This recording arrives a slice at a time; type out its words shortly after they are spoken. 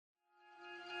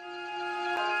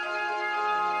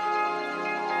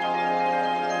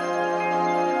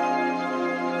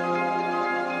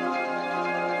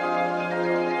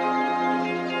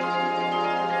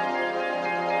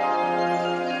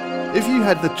you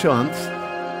had the chance,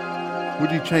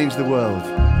 would you change the world?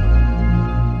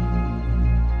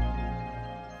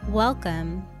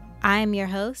 Welcome. I am your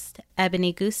host,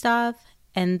 Ebony Gustav,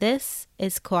 and this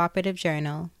is Cooperative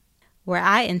Journal, where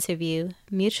I interview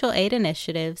mutual aid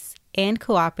initiatives and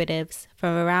cooperatives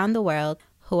from around the world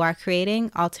who are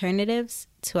creating alternatives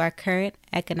to our current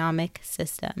economic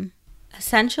system.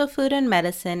 Essential Food and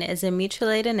Medicine is a mutual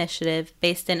aid initiative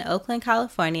based in Oakland,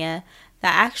 California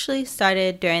that actually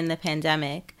started during the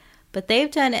pandemic, but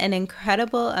they've done an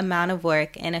incredible amount of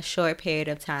work in a short period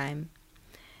of time.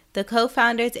 The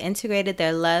co-founders integrated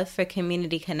their love for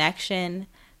community connection,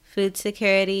 food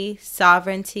security,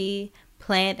 sovereignty,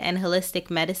 plant and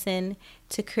holistic medicine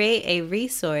to create a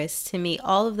resource to meet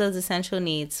all of those essential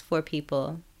needs for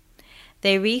people.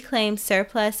 They reclaim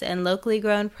surplus and locally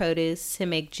grown produce to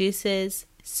make juices,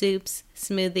 soups,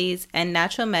 smoothies, and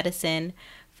natural medicine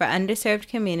for underserved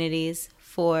communities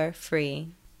for free.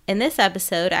 In this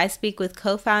episode, I speak with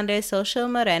co-founders Xochitl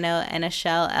Moreno and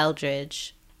Ashell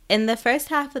Eldridge. In the first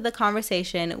half of the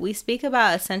conversation, we speak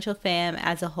about Essential Fam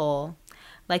as a whole,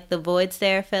 like the voids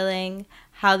they are filling,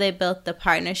 how they built the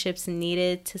partnerships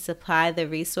needed to supply the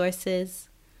resources,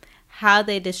 how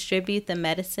they distribute the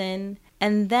medicine,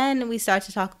 and then we start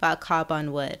to talk about Cobb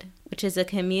on Wood, which is a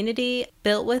community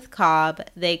built with Cobb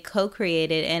they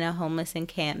co-created in a homeless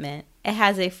encampment. It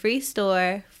has a free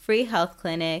store, free health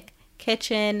clinic,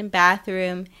 kitchen,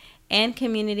 bathroom, and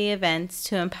community events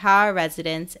to empower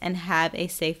residents and have a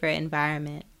safer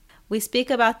environment. We speak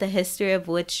about the history of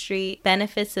Wood Street,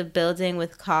 benefits of building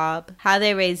with Cobb, how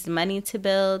they raised money to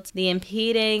build, the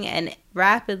impeding and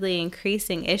rapidly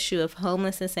increasing issue of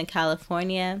homelessness in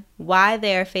California, why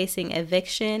they are facing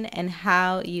eviction, and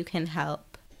how you can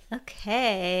help.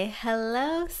 Okay,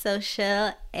 hello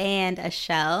Xochitl and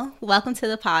Ashell. Welcome to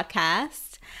the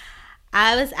podcast.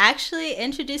 I was actually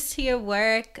introduced to your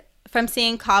work from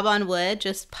seeing Cobb on Wood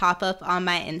just pop up on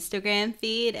my Instagram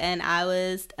feed, and I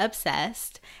was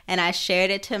obsessed. And I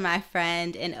shared it to my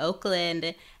friend in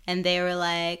Oakland, and they were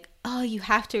like, oh, you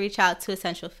have to reach out to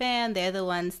Essential Fam. They're the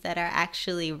ones that are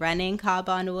actually running Cobb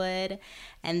on Wood,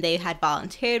 and they had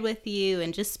volunteered with you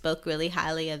and just spoke really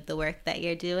highly of the work that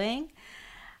you're doing.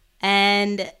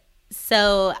 And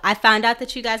so I found out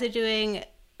that you guys are doing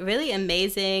really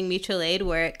amazing mutual aid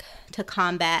work to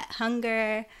combat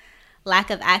hunger, lack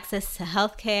of access to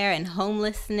healthcare, and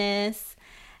homelessness.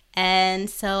 And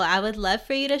so I would love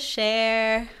for you to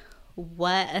share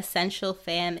what Essential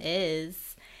Fam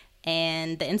is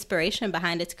and the inspiration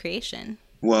behind its creation.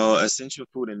 Well, Essential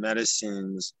Food and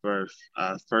Medicine was birthed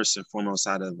first and foremost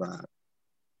out of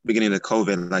beginning of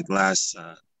COVID, like last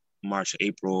March,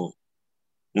 April,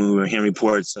 when we were hearing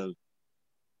reports of,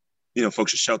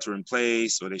 folks should shelter in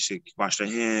place or they should wash their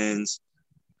hands.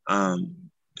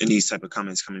 And these type of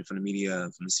comments coming from the media,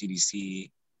 from the CDC,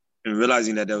 and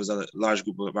realizing that there was a large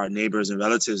group of our neighbors and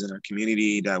relatives in our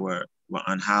community that were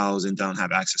unhoused and don't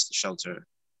have access to shelter.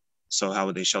 So how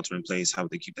would they shelter in place? How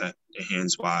would they keep their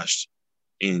hands washed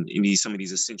in some of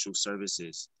these essential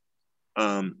services?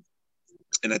 And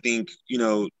I think,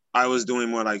 I was doing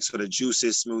more like sort of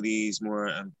juices, smoothies, more,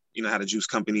 I had a juice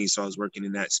company. So I was working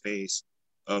in that space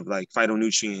of like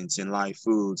phytonutrients and live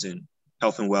foods and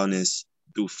health and wellness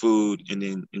through food, and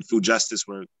then in food justice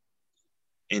work.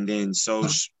 And then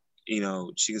she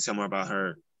can tell more about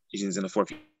her. She's in the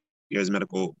 4th years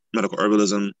medical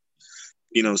herbalism.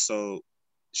 So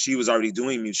she was already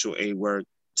doing mutual aid work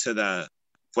for the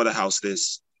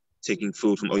houseless, taking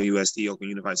food from OUSD,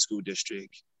 Oakland Unified School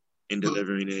District, and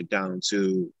delivering it down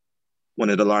to one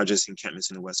of the largest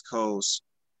encampments in the West Coast,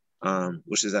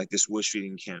 which is like this Wood Street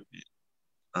encampment.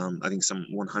 I think some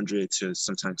 100 to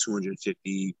sometimes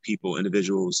 250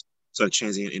 individuals sort of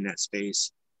transient in that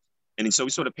space. And so we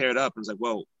sort of paired up and was like,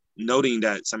 well, noting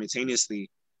that simultaneously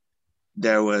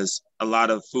there was a lot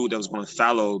of food that was going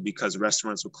fallow because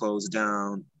restaurants were closed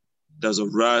down. There was a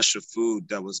rush of food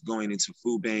that was going into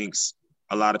food banks.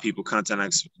 A lot of people contacting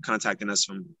us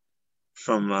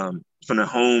from their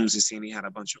homes and saying they had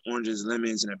a bunch of oranges,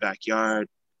 lemons in their backyard.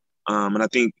 And I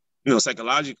think,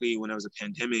 psychologically, when there was a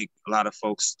pandemic, a lot of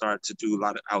folks start to do a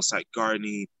lot of outside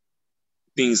gardening,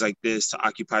 things like this to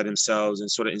occupy themselves,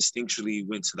 and sort of instinctually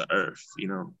went to the earth,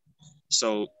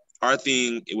 So our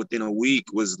thing within a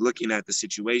week was looking at the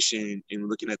situation and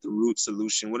looking at the root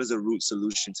solution. What is the root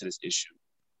solution to this issue?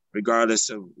 Regardless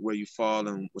of where you fall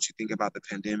and what you think about the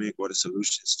pandemic or the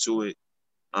solutions to it,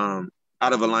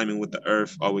 out of alignment with the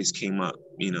earth always came up,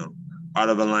 out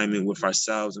of alignment with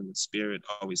ourselves and with spirit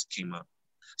always came up.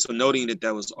 So noting that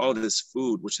there was all this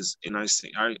food, which is, in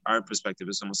our perspective,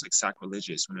 is almost like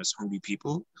sacrilegious when there's hungry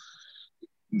people,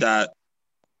 that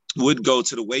would go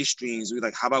to the waste streams. We're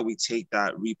like, how about we take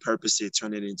that, repurpose it,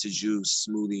 turn it into juice,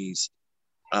 smoothies,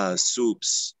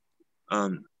 soups,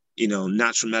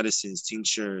 natural medicines,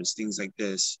 tinctures, things like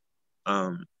this,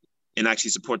 and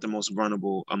actually support the most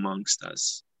vulnerable amongst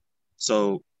us.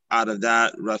 So out of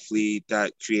that, roughly,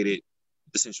 that created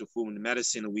Essential Food and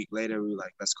Medicine. A week later, we were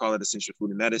like, let's call it Essential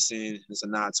Food and Medicine. It's a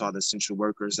nod to all the essential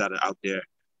workers that are out there.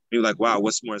 We were like, wow,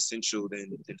 what's more essential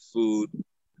than food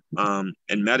and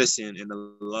medicine? And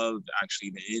the love, actually,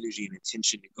 the energy and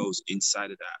attention that goes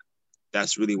inside of that.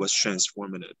 That's really what's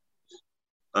transformative.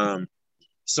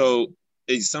 So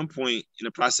at some point in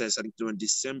the process, I think during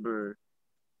December,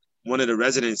 one of the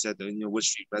residents at the Wood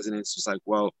Street residents was like,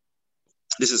 well,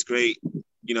 this is great.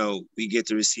 We get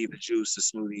to receive the juice, the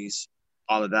smoothies,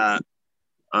 all of that.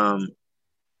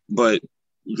 But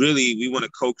really, we want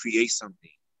to co-create something.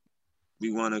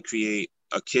 We want to create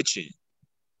a kitchen,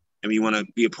 and we want to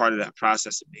be a part of that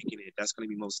process of making it. That's going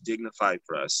to be most dignified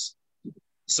for us.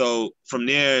 So from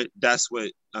there, that's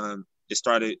what it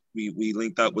started. We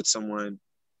linked up with someone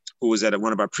who was at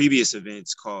one of our previous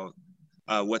events called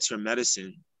What's Your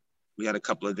Medicine? We had a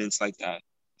couple of events like that.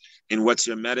 And What's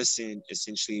Your Medicine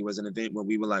essentially was an event where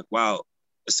we were like, wow,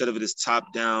 instead of this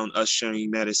top-down, us sharing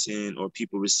medicine or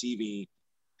people receiving,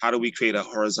 how do we create a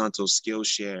horizontal skill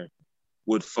share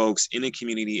with folks in the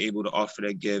community able to offer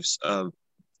their gifts of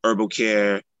herbal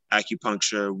care,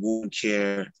 acupuncture, wound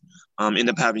care, end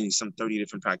up having some 30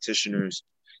 different practitioners,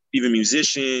 even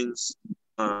musicians,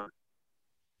 a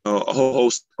whole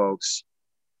host of folks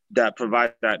that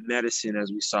provide that medicine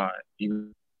as we saw it.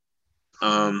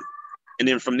 And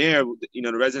then from there,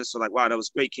 the residents were like, wow, that was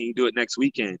great. Can you do it next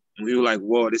weekend? And we were like,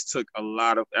 whoa, this took a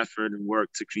lot of effort and work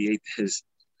to create this.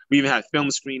 We even had film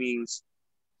screenings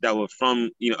that were from,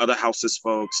 other houses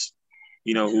folks,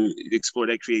 who explored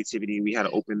their creativity. We had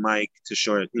an open mic to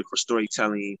show it for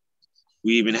storytelling.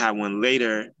 We even had one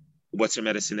later, What's Your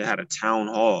Medicine, that had a town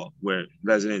hall where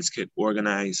residents could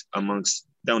organize amongst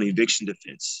their own eviction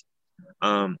defense.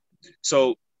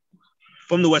 So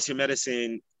from the What's Your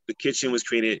Medicine, the kitchen was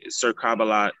created. Sir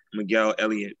Kabbalat Miguel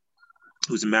Elliott,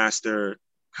 who's a master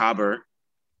cobbler,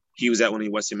 he was at one of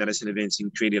the What's Your Medicine events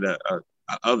and created a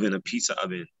oven, a pizza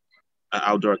oven, an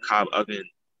outdoor cob oven,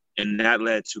 and that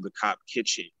led to the Cobb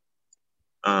Kitchen.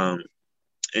 And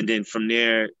then from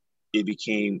there, it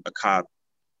became a Cobb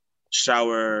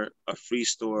shower, a free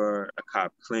store, a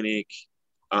Cobb clinic,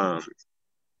 and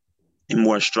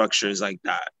more structures like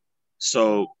that.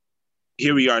 So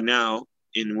here we are now,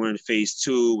 and we're in phase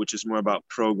 2, which is more about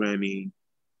programming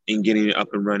and getting it up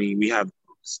and running. We have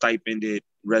stipended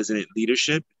resident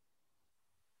leadership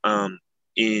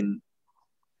in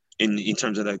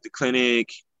terms of like the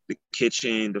clinic, the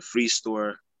kitchen, the free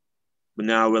store. But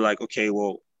now we're like, okay,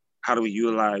 well, how do we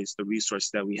utilize the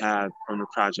resources that we have from the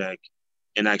project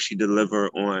and actually deliver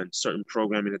on certain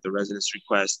programming that the residents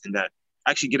request, and that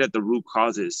actually get at the root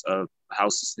causes of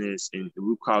houselessness and the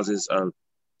root causes of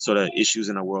sort of issues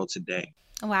in our world today.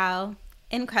 Wow,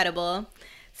 incredible.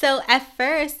 So at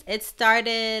first, it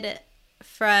started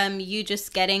from you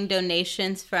just getting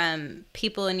donations from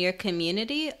people in your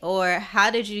community, or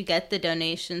how did you get the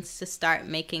donations to start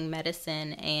making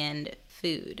medicine and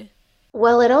food?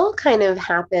 Well, it all kind of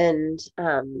happened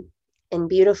in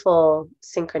beautiful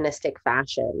synchronistic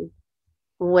fashion,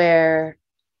 where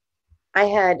I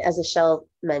had, as Ashel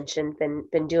mentioned,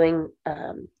 been doing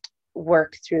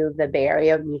work through the Bay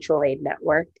Area Mutual Aid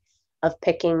Network of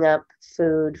picking up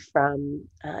food from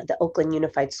the Oakland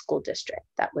Unified School District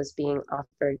that was being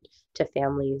offered to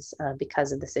families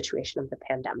because of the situation of the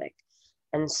pandemic.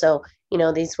 And so,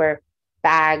 these were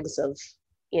bags of,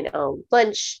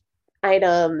 lunch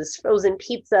items, frozen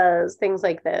pizzas, things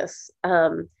like this.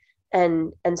 And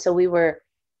so we were,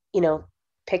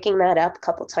 picking that up a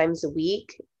couple times a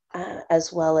week,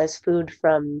 as well as food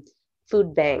from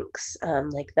food banks,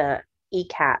 like the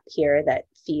ECAP here that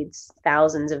feeds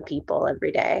thousands of people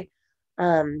every day.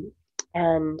 And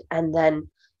then,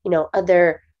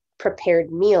 other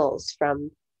prepared meals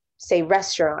from, say,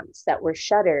 restaurants that were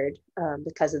shuttered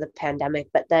because of the pandemic,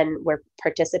 but then we're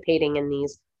participating in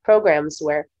these programs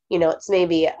where, it's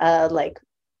maybe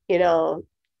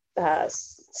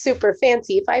super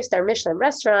fancy 5-star Michelin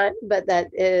restaurant, but that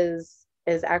is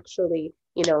actually,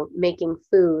 making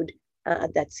food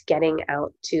that's getting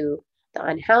out to the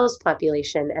unhoused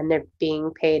population, and they're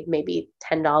being paid maybe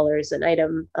 $10 an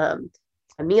item, a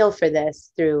meal for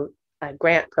this through a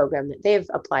grant program that they've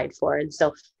applied for. And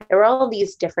so there are all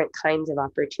these different kinds of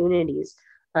opportunities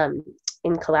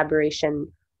in collaboration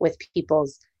with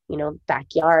people's,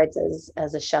 backyards,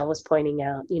 as Ashel was pointing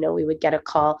out. We would get a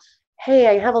call, hey,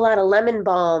 I have a lot of lemon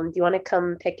balm. Do you want to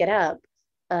come pick it up?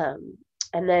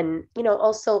 And then,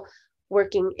 also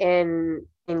working in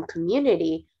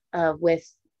community with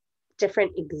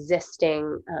different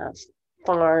existing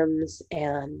farms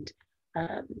and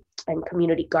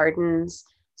community gardens.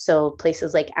 So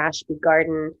places like Ashby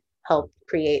Garden help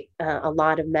create a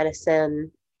lot of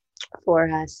medicine for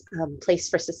us, Place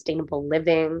for Sustainable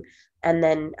Living. And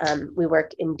then we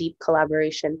work in deep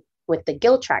collaboration with the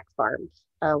Giltrap Farm,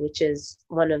 which is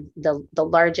one of the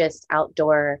largest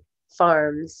outdoor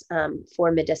farms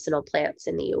for medicinal plants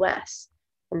in the US.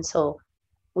 And so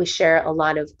we share a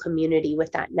lot of community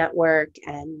with that network,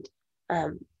 and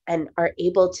are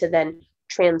able to then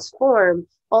transform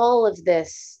all of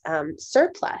this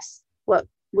surplus, what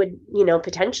would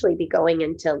potentially be going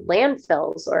into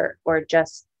landfills or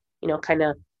just kind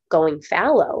of going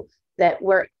fallow, that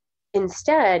we're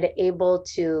instead able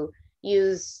to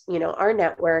use our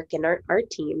network and our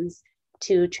teams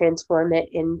to transform it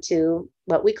into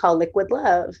what we call liquid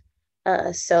love.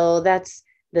 So that's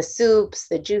the soups,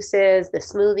 the juices, the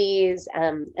smoothies,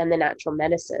 and the natural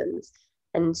medicines.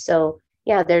 And so,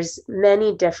 yeah, there's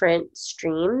many different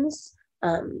streams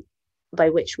by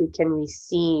which we can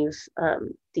receive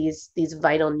these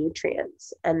vital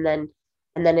nutrients, and then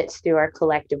it's through our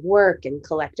collective work and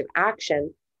collective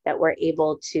action that we're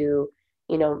able to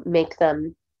make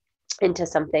them into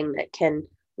something that can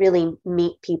really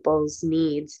meet people's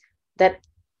needs, that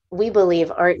we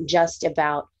believe aren't just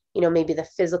about maybe the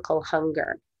physical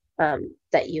hunger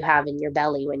that you have in your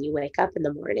belly when you wake up in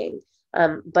the morning,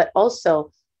 but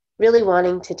also really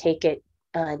wanting to take it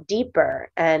deeper,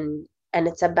 and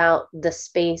it's about the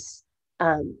space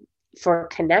for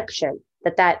connection,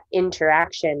 that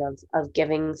interaction of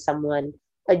giving someone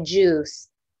a juice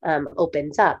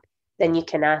opens up. Then you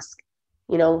can ask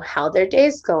how their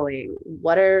day's going,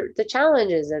 what are the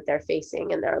challenges that they're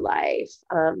facing in their life,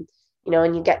 and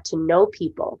you get to know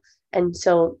people. And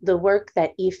so the work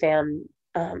that EFAM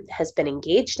has been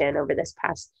engaged in over this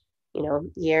past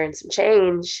year and some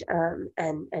change,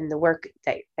 and the work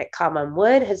that Common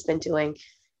Wood has been doing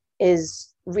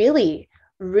is really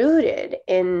rooted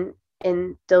in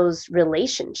those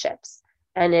relationships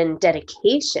and in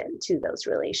dedication to those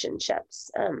relationships,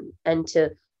 and to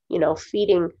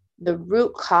feeding the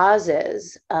root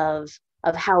causes of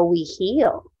how we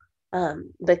heal,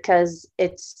 because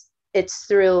it's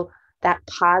through that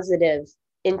positive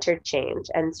interchange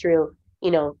and through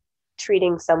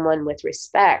treating someone with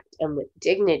respect and with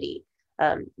dignity,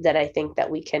 that I think that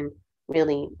we can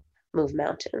really move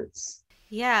mountains.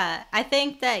 Yeah, I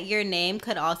think that your name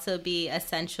could also be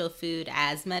Essential Food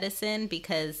as Medicine,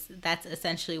 because that's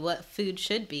essentially what food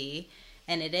should be,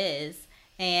 and it is.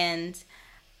 And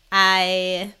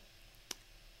I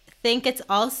think it's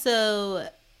also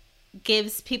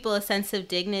gives people a sense of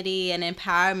dignity and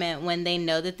empowerment when they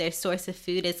know that their source of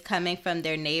food is coming from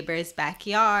their neighbor's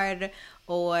backyard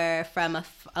or from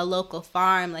a local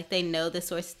farm. Like, they know the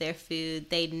source of their food,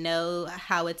 they know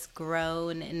how it's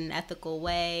grown in an ethical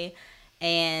way.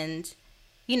 And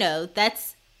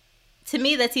that's, to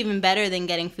me, that's even better than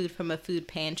getting food from a food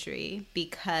pantry,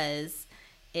 because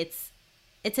it's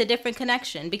a different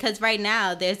connection. Because right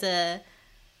now there's this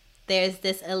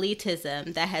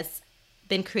elitism that has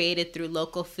been created through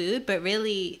local food, but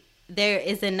really there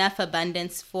is enough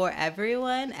abundance for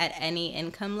everyone at any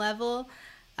income level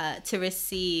to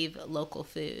receive local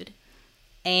food.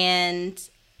 And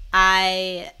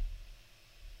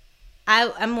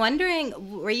I'm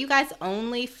wondering, were you guys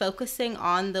only focusing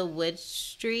on the Wood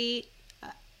Street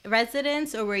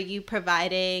residents, or were you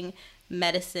providing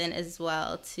medicine as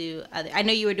well to other? I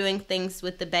know you were doing things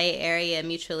with the Bay Area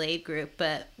Mutual Aid Group,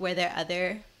 but were there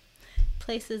other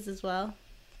places as well?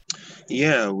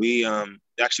 Yeah, we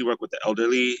actually work with the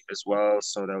elderly as well.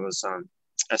 So there was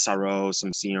SRO,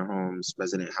 some senior homes,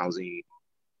 resident housing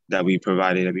that we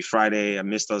provided every Friday. I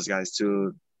miss those guys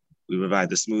too. We provide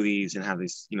the smoothies and have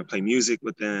this, play music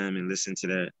with them and listen to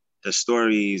their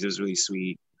stories. It was really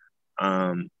sweet.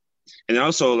 And then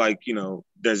also,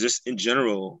 there's just in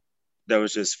general, there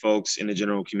was just folks in the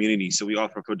general community. So we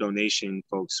offer for donation.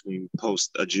 Folks, we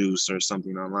post a juice or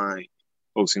something online,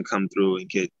 folks can come through and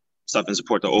get stuff and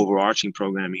support the overarching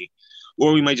programming.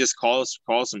 Or we might just call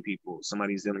some people.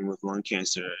 Somebody's dealing with lung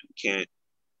cancer and can't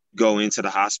go into the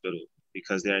hospital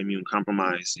because they're immune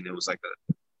compromised. And it was like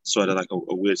a sort of like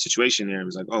a weird situation there. It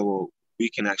was like, oh, well,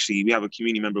 we have a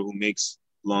community member who makes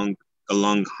a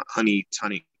lung honey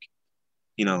tonic,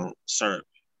 syrup.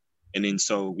 And then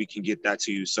so we can get that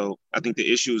to you. So I think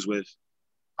the issues with,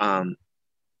 I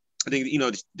think,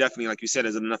 definitely, like you said,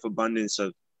 there's enough abundance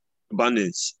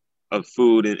of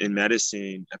food and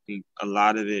medicine. I think a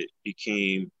lot of it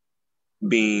became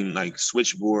being like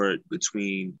switchboard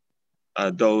between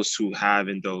those who have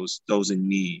and those in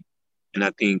need. And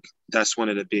I think that's one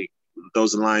of the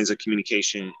those lines of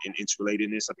communication and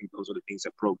interrelatedness. I think those are the things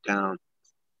that broke down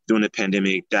during the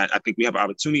pandemic, that I think we have an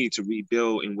opportunity to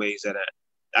rebuild in ways that are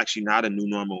actually not a new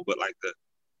normal, but like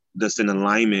that's in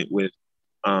alignment with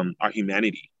our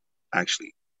humanity,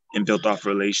 actually, and built off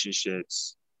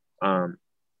relationships,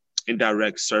 in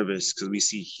direct service, because we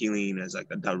see healing as like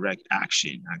a direct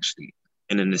action, actually,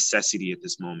 and a necessity at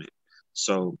this moment.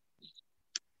 So,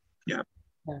 yeah.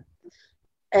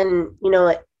 And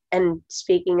and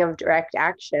speaking of direct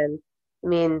action, I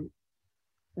mean,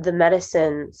 the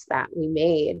medicines that we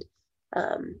made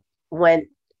went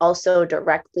also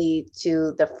directly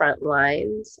to the front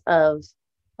lines of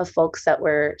folks that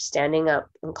were standing up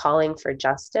and calling for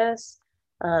justice,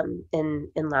 in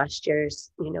last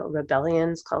year's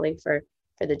rebellions, calling for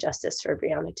the justice for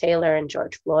Breonna Taylor and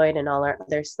George Floyd and all our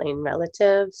other slain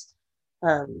relatives,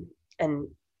 and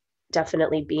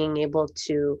definitely being able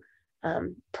to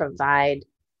provide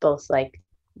both like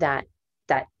that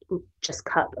just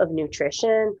cup of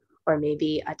nutrition, or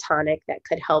maybe a tonic that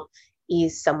could help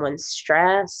ease someone's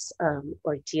stress,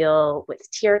 or deal with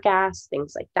tear gas,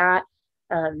 things like that,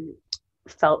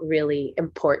 felt really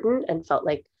important, and felt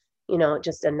like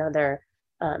just another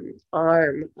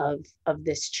arm of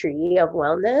this tree of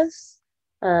wellness.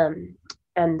 And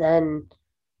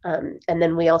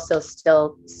then we also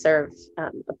still serve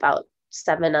about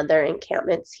 7 other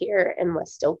encampments here in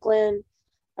West Oakland,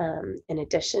 in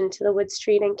addition to the Wood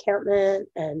Street encampment,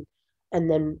 and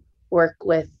then work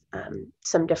with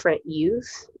some different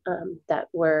youth that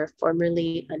were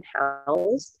formerly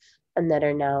unhoused and that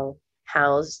are now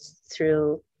housed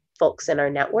through folks in our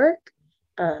network,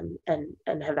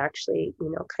 and have actually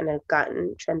kind of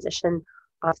gotten transitioned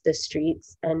off the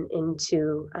streets and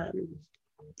into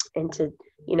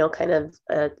kind of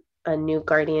a new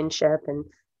guardianship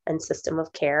and system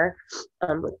of care,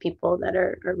 with people that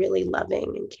are really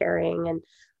loving and caring.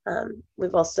 And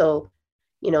we've also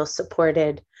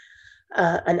supported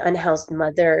an unhoused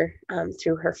mother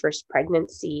through her first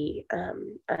pregnancy,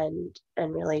 and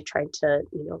really tried to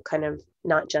kind of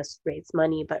not just raise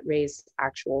money but raise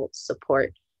actual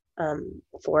support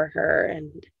for her.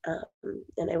 And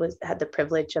I had the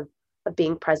privilege of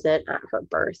being present at her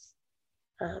birth,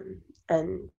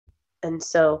 and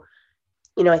so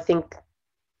I think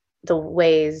the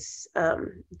ways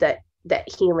that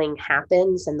healing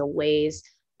happens, and the ways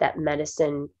that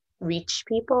medicine reach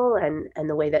people, and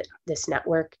the way that this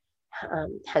network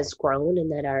has grown,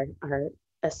 and that our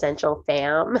essential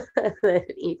fam, that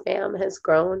EFAM has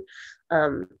grown,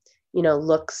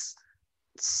 looks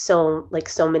so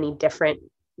many different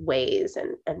ways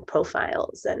and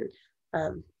profiles. And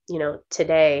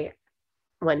today,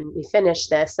 when we finish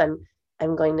this,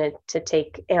 I'm going to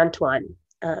take Antoine,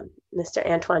 Mr.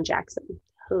 Antoine Jackson,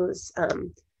 who's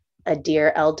a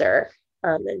dear elder,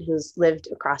 and who's lived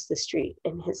across the street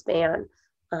in his van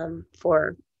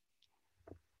for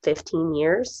 15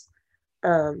 years.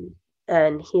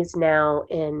 And he's now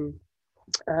in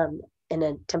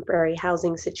a temporary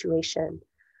housing situation,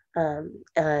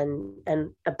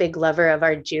 and a big lover of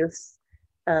our juice.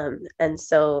 And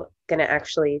so gonna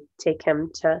actually take him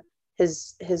to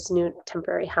his new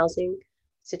temporary housing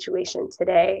situation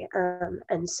today.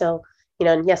 And so,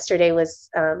 and yesterday was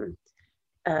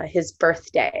his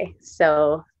birthday.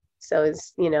 So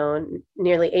he's,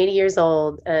 nearly 80 years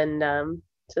old, and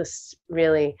just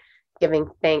really giving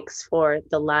thanks for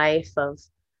the life of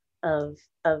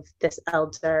this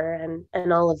elder,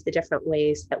 and all of the different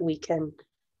ways that we can,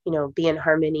 be in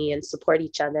harmony and support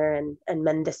each other and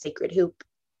mend the sacred hoop.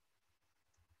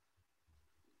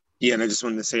 Yeah, and I just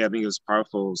wanted to say, I think it was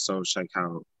powerful. So, like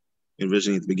how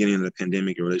originally at the beginning of the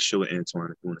pandemic, your relationship with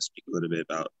Antoine, if you want to speak a little bit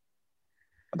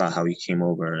about how he came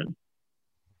over. And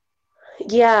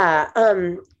yeah,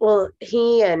 well,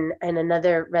 he and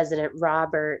another resident,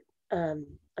 Robert,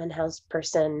 unhoused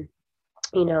person,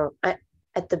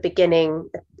 at the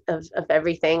beginning of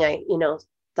everything, I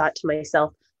thought to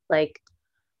myself, like,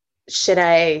 should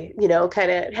I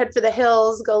kind of head for the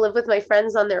hills, go live with my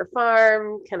friends on their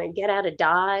farm, kind of get out of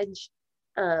Dodge?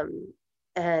 And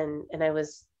I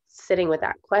was sitting with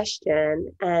that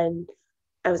question, and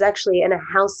I was actually in a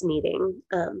house meeting,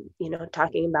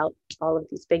 talking about all of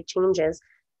these big changes,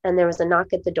 and there was a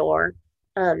knock at the door,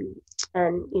 and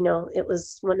it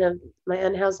was one of my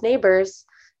unhoused neighbors,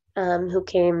 who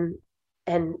came,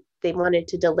 and they wanted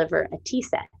to deliver a tea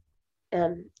set,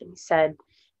 and he said,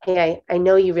 "Hey, I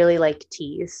know you really like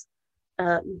teas,"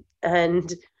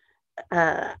 and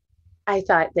I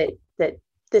thought that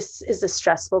this is a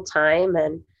stressful time,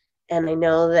 and I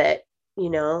know that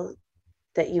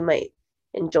that you might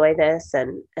enjoy this,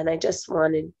 and I just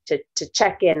wanted to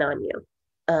check in on you,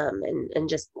 and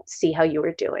just see how you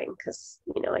were doing, because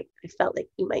I felt like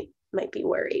you might be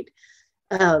worried.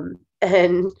 And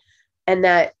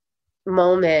that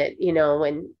moment,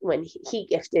 when he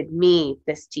gifted me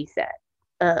this tea set,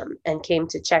 and came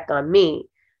to check on me,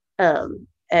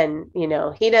 and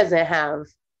he doesn't have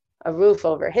a roof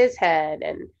over his head,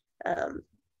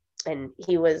 and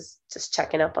he was just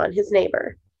checking up on his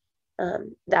neighbor.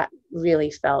 That really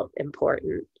felt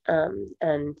important.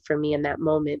 And for me in that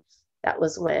moment, that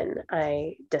was when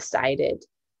I decided,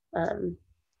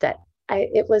 that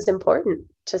it was important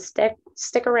to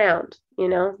stick around,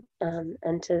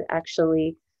 and to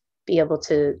actually be able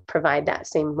to provide that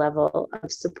same level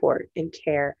of support and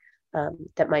care,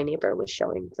 that my neighbor was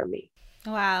showing for me.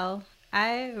 Wow.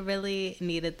 I really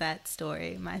needed that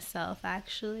story myself,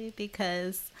 actually,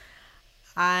 because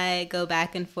I go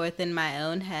back and forth in my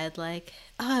own head like,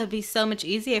 oh, it'd be so much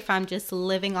easier if I'm just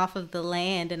living off of the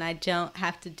land and I don't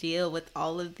have to deal with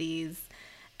all of these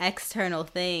external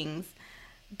things.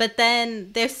 But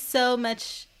then there's so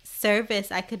much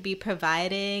service I could be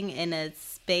providing in a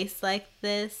space like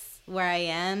this where I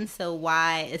am. So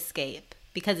why escape?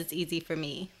 Because it's easy for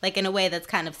me, like in a way that's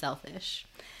kind of selfish.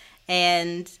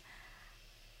 And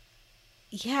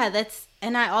yeah,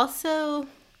 and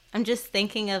I'm just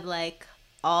thinking of like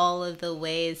all of the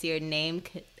ways your name,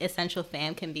 Essential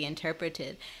Fam, can be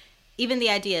interpreted. Even the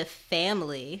idea of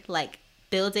family, like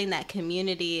building that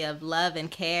community of love and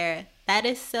care, that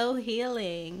is so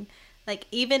healing. Like,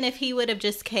 even if he would have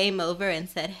just came over and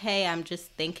said, hey, I'm just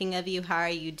thinking of you, how are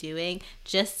you doing?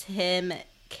 Just him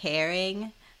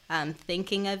caring,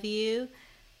 thinking of you,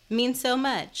 means so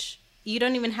much. You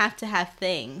don't even have to have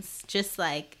things. Just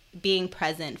like being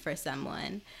present for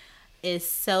someone is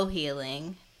so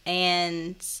healing.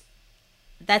 And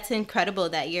that's incredible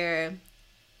that you're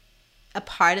a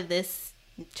part of this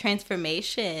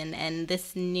transformation and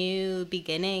this new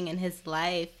beginning in his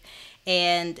life,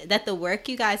 and that the work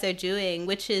you guys are doing,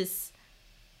 which is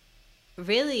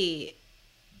really,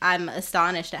 I'm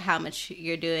astonished at how much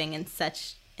you're doing in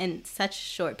such a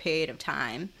short period of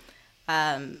time.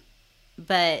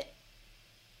 But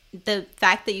the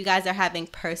fact that you guys are having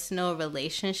personal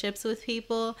relationships with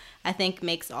people, I think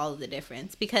makes all of the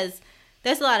difference, because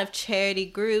there's a lot of charity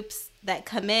groups that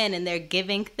come in and they're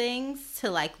giving things to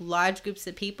like large groups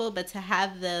of people, but to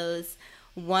have those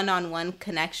one-on-one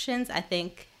connections, I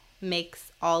think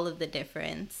makes all of the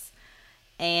difference.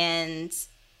 And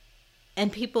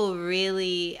people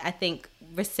really, I think,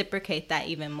 reciprocate that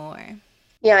even more.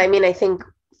 Yeah, I mean, I think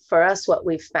for us, what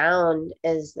we found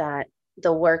is that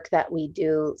the work that we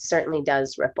do certainly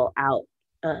does ripple out.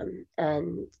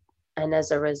 And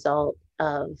as a result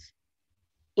of,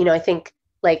 I think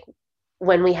like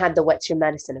when we had the What's Your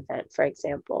Medicine event, for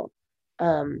example,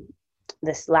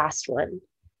 this last one,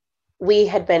 we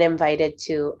had been invited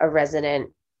to a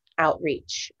resident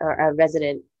outreach or a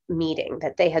resident meeting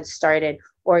that they had started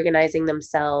organizing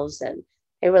themselves. And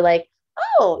they were like,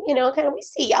 oh, kind of, we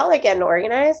see y'all are getting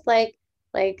organized. Like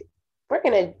we're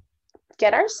going to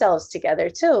get ourselves together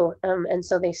too. And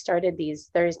so they started these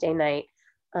Thursday night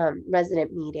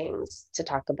resident meetings to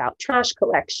talk about trash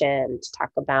collection, to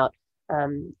talk about,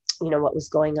 what was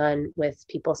going on with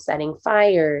people setting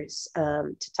fires,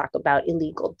 to talk about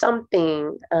illegal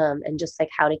dumping, and just like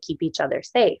how to keep each other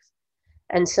safe.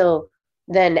 And so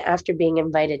then after being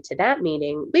invited to that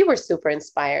meeting, we were super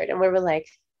inspired, and we were like,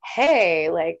 hey,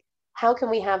 like, how can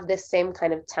we have this same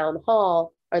kind of town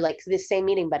hall, or like this same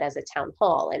meeting, but as a town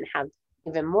hall, and have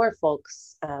even more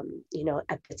folks,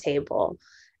 at the table.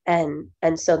 And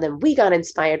so then we got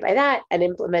inspired by that and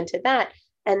implemented that.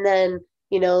 And then,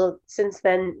 since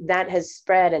then that has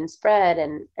spread and spread,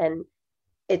 and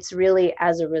it's really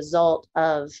as a result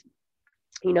of,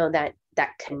 that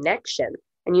connection.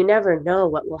 And you never know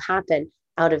what will happen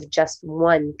out of just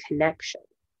one connection.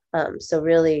 So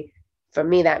really, for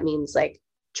me, that means like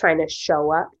trying to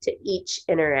show up to each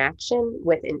interaction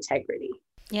with integrity.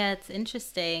 Yeah, it's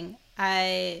interesting.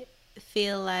 I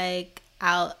feel like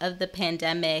out of the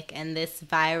pandemic and this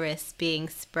virus being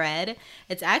spread,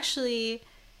 it's actually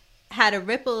had a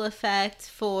ripple effect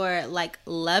for like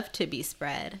love to be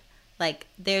spread. Like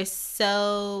there's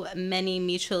so many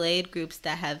mutual aid groups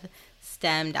that have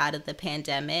stemmed out of the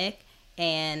pandemic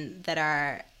and that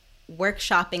are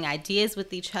workshopping ideas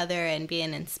with each other and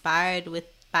being inspired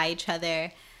by each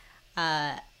other.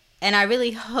 And I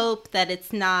really hope that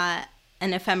it's not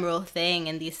an ephemeral thing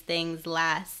and these things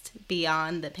last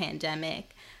beyond the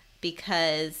pandemic,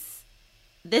 because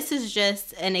this is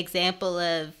just an example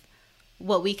of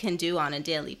what we can do on a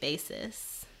daily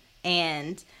basis,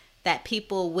 and that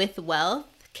people with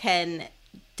wealth can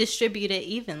distributed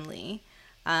evenly.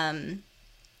 And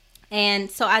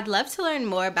so I'd love to learn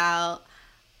more about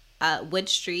Wood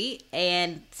Street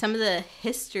and some of the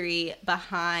history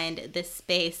behind this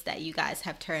space that you guys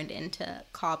have turned into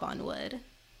Cobb on Wood.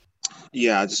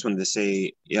 Yeah, I just wanted to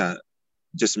say, yeah,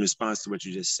 just in response to what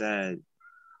you just said,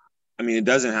 I mean, it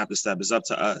doesn't have to stop. It's up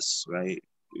to us, right?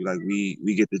 Like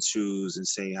we get to choose and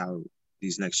say how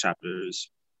these next chapters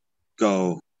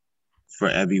go for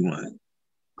everyone.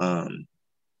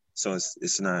 So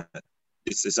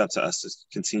it's up to us to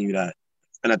continue that.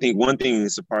 And I think one thing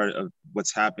is a part of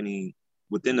what's happening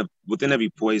within every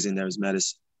poison, there's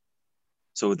medicine.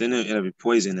 So within every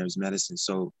poison, there's medicine.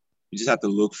 So you just have to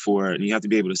look for it, and you have to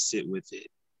be able to sit with it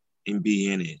and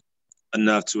be in it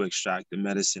enough to extract the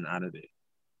medicine out of it,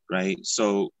 right?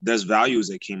 So there's values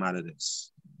that came out of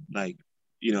this, like,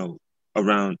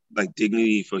 around like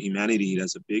dignity for humanity.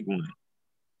 That's a big one.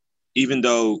 Even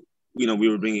though, we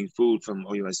were bringing food from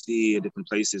OUSD and different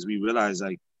places, we realized,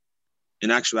 like,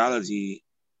 in actuality,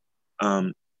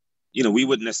 we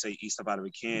wouldn't necessarily eat stuff out of a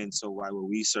can. So why would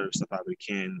we serve stuff out of a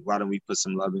can? Why don't we put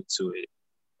some love into it?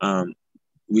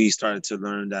 We started to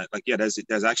learn that, like, yeah,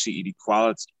 there's actually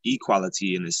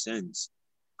equality in a sense,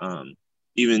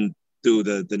 even through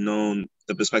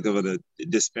the perspective of the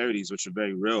disparities, which are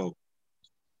very real.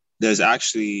 There's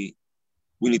actually,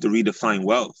 we need to redefine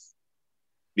wealth,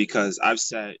 because I've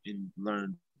sat and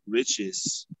learned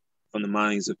riches from the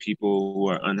minds of people who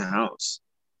are unhoused.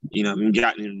 I've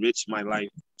gotten enriched my life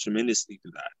tremendously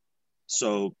through that.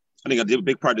 So I think a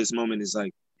big part of this moment is,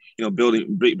 like,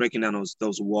 breaking down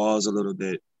those walls a little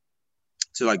bit,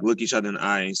 to, like, look each other in the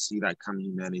eye and see that common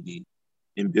humanity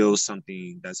and build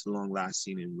something that's long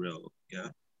lasting and real. Yeah.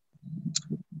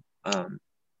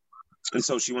 And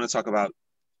so you want to talk about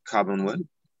Cobb on Wood?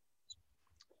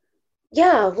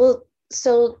 Yeah, well,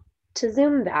 so to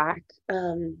zoom back,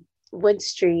 Wood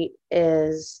Street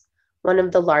is one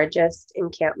of the largest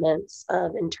encampments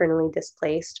of internally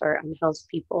displaced or unhoused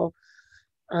people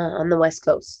on the West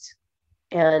Coast.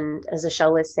 And as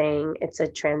Ashel was saying, it's a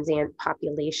transient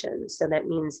population. So that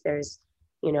means there's,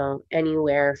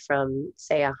 anywhere from,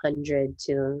 say, 100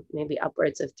 to maybe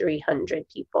upwards of 300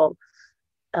 people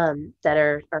that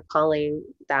are calling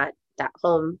that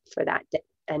home for that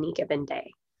any given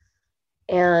day.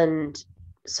 And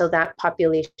so that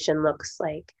population looks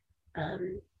like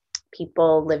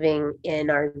people living in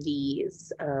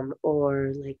RVs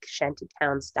or like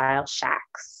shantytown style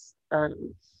shacks,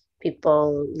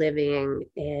 people living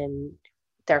in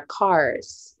their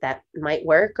cars that might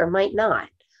work or might not,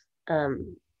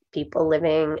 people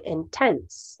living in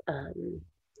tents,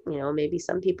 maybe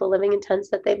some people living in tents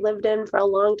that they've lived in for a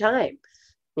long time,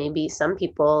 maybe some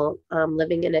people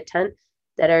living in a tent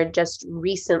that are just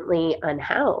recently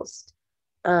unhoused,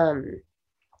 and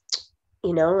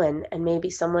maybe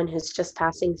someone who's just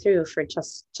passing through for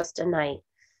just a night,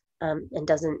 and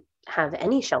doesn't have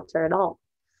any shelter at all.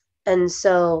 And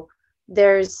so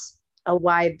there's a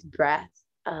wide breadth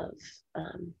of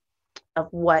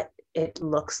what it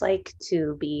looks like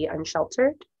to be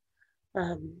unsheltered.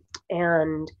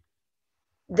 And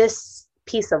this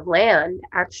piece of land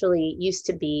actually used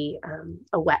to be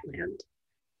a wetland.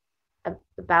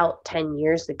 About 10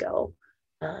 years ago,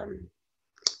 10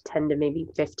 to maybe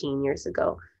 15 years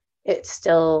ago, it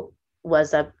still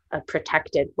was a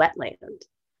protected wetland.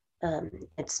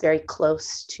 It's very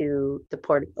close to the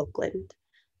Port of Oakland,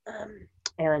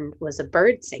 and was a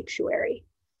bird sanctuary.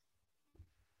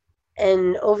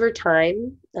 And over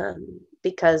time,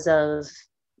 because of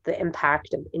the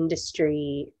impact of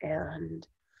industry and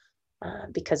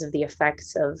because of the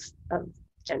effects of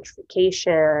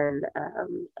gentrification,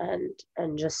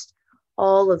 and just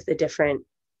all of the different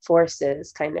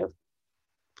forces kind of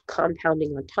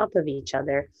compounding on top of each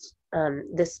other,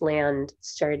 this land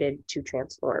started to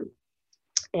transform.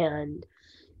 And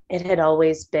it had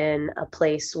always been a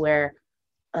place where,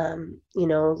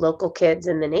 local kids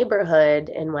in the neighborhood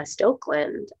in West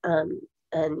Oakland,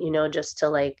 and, just to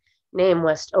like name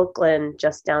West Oakland,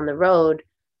 just down the road,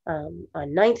 on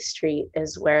 9th Street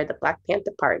is where the Black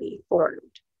Panther Party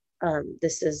formed.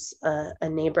 This is a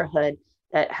neighborhood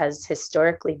that has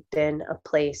historically been a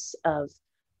place of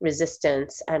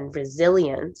resistance and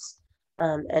resilience,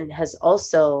 and has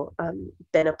also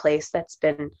been a place that's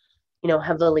been,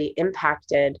 heavily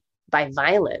impacted by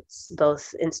violence,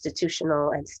 both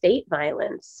institutional and state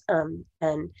violence, and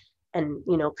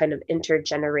kind of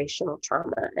intergenerational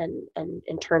trauma and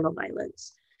internal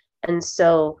violence. And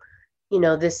so,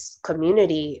 this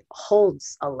community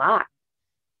holds a lot,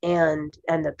 and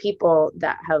the people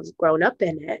that have grown up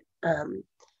in it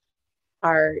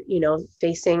are,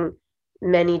 facing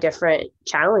many different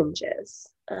challenges.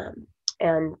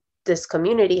 and this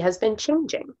community has been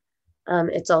changing.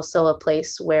 It's also a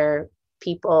place where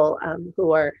people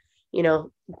who are, you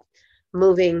know,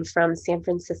 moving from San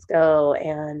Francisco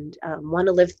and want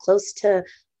to live close to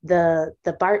the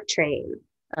BART train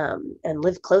and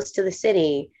live close to the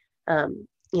city,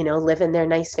 you know, live in their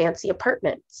nice fancy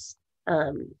apartments.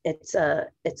 It's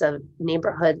a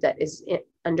neighborhood that is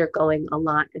undergoing a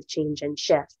lot of change and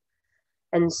shift.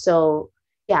 And so,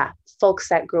 yeah, folks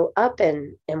that grew up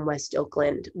in West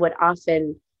Oakland would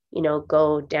often, you know,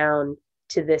 go down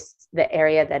to the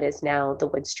area that is now the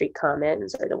Wood Street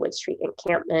Commons or the Wood Street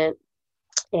Encampment,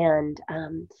 and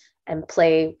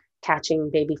play catching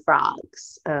baby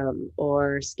frogs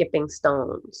or skipping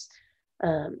stones.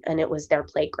 And it was their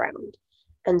playground.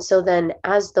 And so then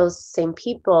as those same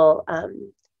people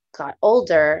got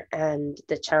older and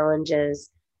the challenges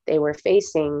they were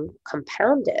facing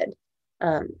compounded,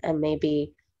 and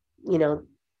maybe, you know,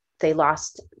 they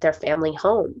lost their family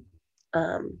home,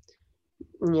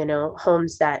 you know,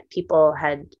 homes that people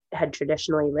had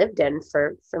traditionally lived in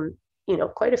for you know,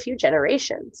 quite a few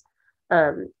generations,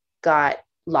 got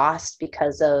lost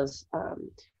because of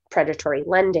predatory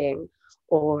lending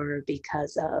or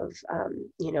because of,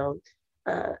 you know,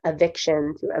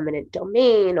 eviction through eminent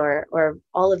domain or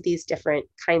all of these different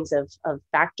kinds of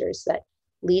factors that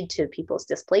lead to people's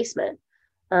displacement,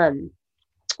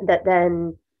 that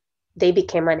then they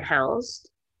became unhoused.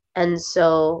 And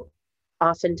so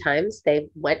oftentimes they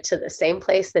went to the same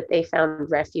place that they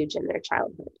found refuge in their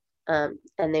childhood.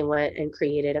 And they went and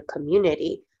created a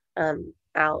community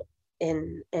out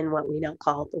in what we now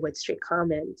call the Wood Street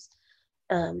Commons.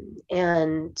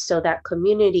 And so that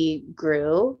community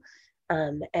grew,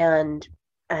 and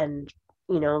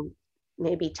you know,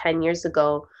 maybe 10 years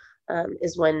ago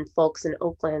is when folks in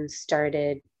Oakland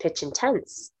started pitching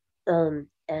tents.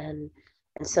 And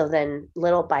so then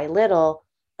little by little,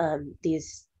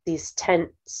 these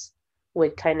tents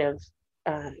would kind of,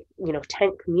 you know,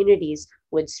 tent communities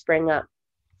would spring up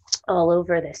all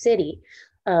over the city.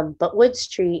 But Wood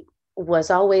Street was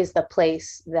always the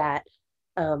place that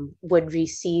would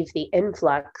receive the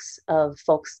influx of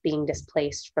folks being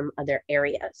displaced from other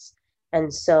areas.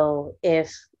 And so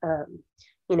if,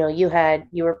 you know, you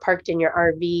were parked in your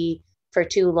RV for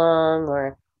too long,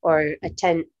 or a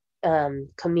tent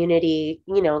community,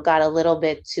 you know, got a little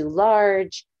bit too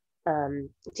large,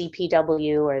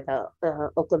 DPW or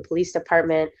the Oakland Police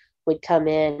Department would come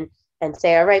in and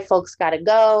say, all right, folks got to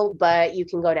go, but you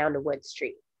can go down to Wood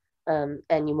Street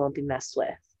and you won't be messed with.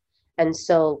 And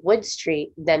so Wood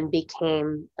Street then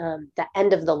became the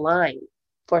end of the line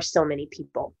for so many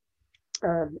people.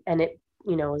 And it,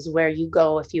 you know, is where you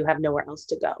go if you have nowhere else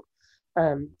to go.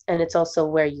 And it's also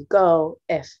where you go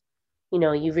if, you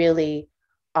know, you really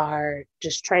are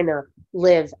just trying to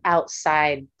live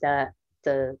outside the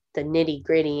nitty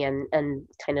gritty and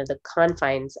kind of the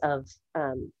confines of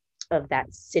that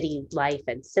city life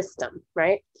and system,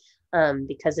 right?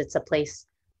 Because it's a place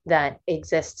that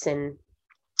exists in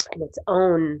its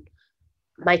own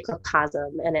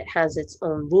microcosm, and it has its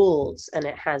own rules and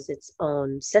it has its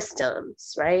own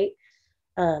systems, right?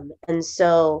 And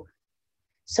so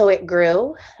it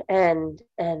grew, and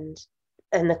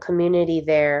the community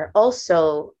there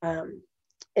also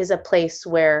is a place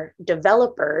where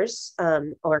developers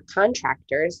or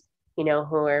contractors, you know,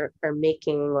 who are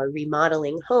making or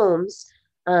remodeling homes,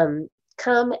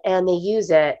 come and they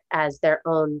use it as their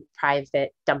own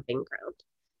private dumping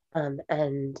ground.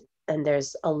 And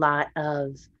there's a lot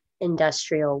of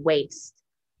industrial waste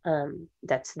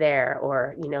that's there,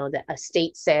 or, you know, the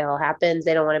estate sale happens,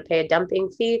 they don't want to pay a dumping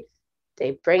fee,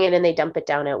 they bring it and they dump it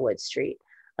down at Wood Street.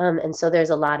 And so there's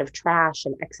a lot of trash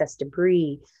and excess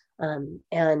debris.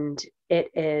 And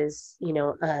it is, you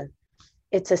know,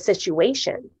 it's a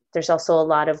situation. There's also a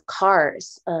lot of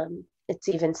cars. It's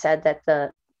even said that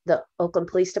the Oakland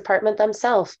Police Department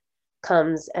themselves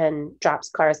comes and drops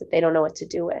cars that they don't know what to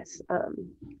do with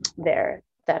there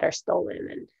that are stolen.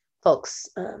 And folks,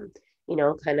 you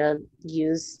know, kind of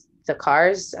use the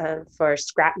cars for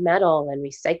scrap metal and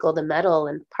recycle the metal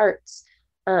and parts.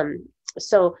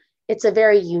 So it's a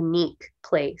very unique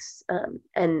place,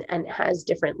 and has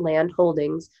different land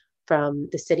holdings from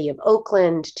the city of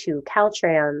Oakland to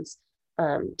Caltrans,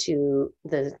 to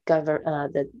the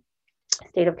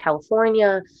state of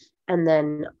California, and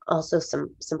then also some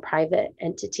private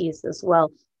entities as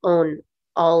well own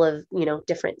all of, you know,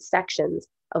 different sections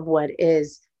of what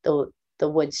is the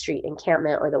Wood Street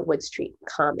Encampment or the Wood Street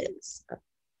Commons.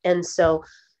 And so,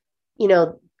 you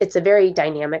know, it's a very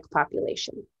dynamic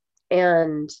population.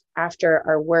 And after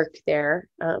our work there,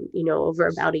 you know, over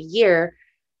about a year,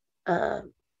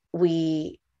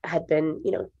 we had been,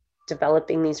 you know,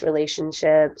 developing these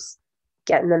relationships,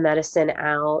 getting the medicine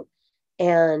out.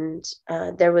 And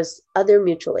there was other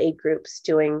mutual aid groups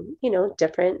doing,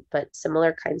 different but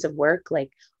similar kinds of work,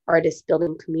 like artists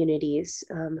building communities,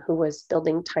 who was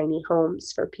building tiny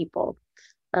homes for people.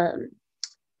 Um,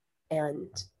 and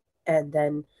and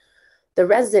then the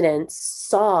residents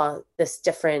saw this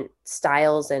different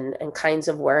styles and kinds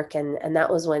of work. And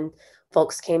that was when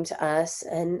folks came to us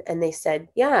and they said,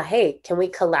 yeah, hey, can we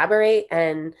collaborate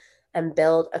and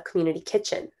build a community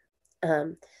kitchen?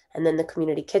 And then the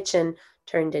community kitchen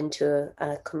turned into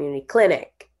a community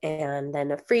clinic and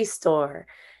then a free store.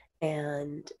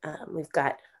 And we've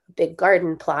got a big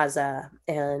garden plaza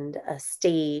and a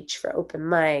stage for open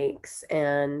mics,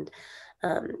 and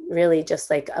really just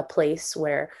like a place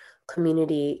where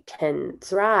community can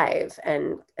thrive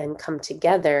and come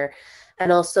together,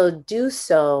 and also do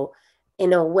so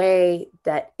in a way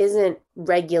that isn't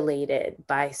regulated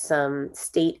by some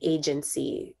state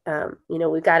agency.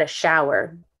 We've got a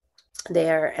shower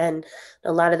there, and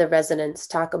a lot of the residents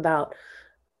talk about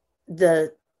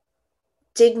the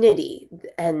dignity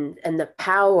and the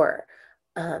power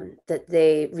that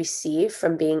they receive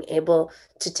from being able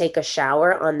to take a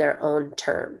shower on their own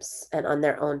terms and on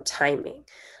their own timing.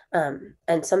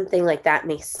 And something like that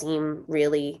may seem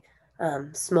really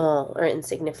small or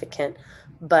insignificant,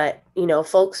 but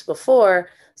folks before,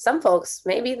 some folks,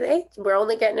 maybe they were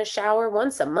only getting a shower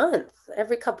once a month,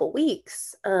 every couple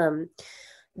weeks.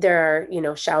 There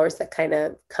are, showers that kind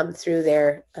of come through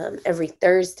there every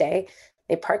Thursday.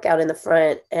 They park out in the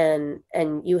front,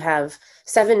 and you have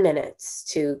 7 minutes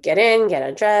to get in, get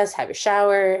undressed, have your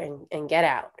shower, and get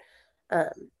out.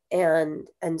 And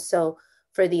so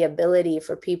for the ability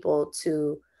for people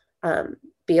to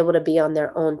be able to be on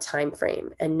their own time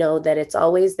frame and know that it's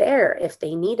always there if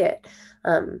they need it.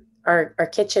 Our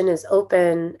kitchen is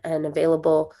open and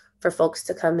available for folks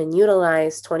to come and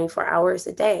utilize 24 hours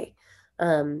a day.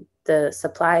 The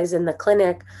supplies in the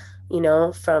clinic,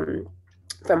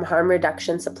 from harm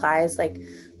reduction supplies like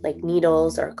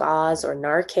needles or gauze or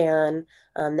Narcan,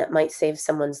 that might save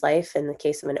someone's life in the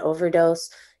case of an overdose,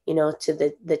 to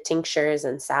the tinctures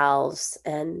and salves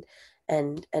and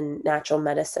natural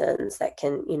medicines that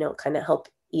can, kind of help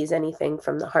ease anything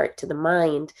from the heart to the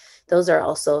mind. Those are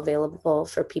also available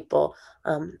for people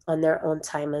on their own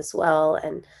time as well.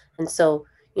 And so,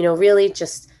 really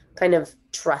just kind of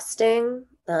trusting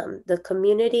the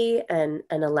community and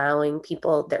allowing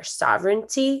people their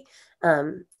sovereignty,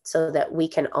 so that we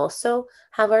can also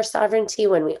have our sovereignty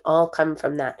when we all come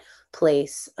from that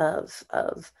place of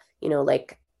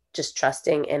like just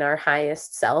trusting in our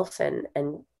highest self and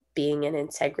being in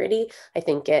integrity. I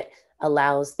think it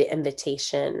allows the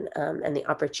invitation and the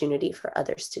opportunity for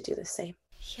others to do the same.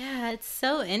 Yeah, it's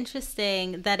so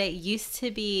interesting that it used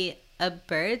to be a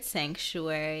bird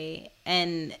sanctuary,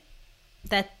 and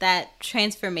that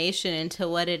transformation into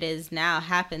what it is now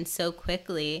happened so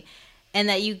quickly, and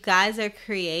that you guys are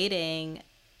creating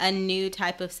a new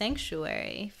type of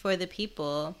sanctuary for the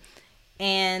people.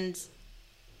 And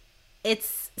it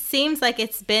seems like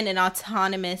it's been an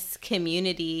autonomous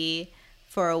community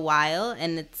for a while,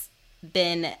 and it's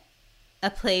been a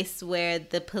place where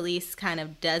the police kind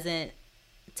of doesn't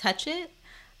touch it.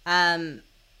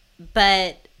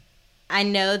 But I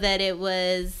know that it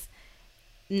was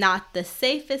not the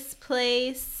safest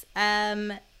place,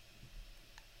 and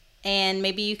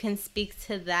maybe you can speak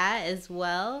to that as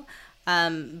well.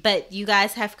 But you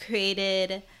guys have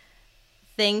created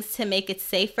things to make it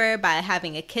safer by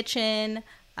having a kitchen,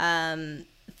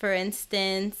 for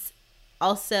instance,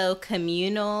 also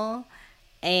communal,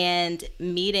 and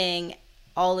meeting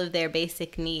all of their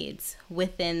basic needs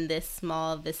within this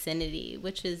small vicinity,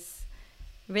 which is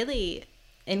really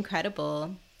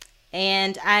incredible.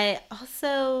 And I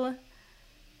also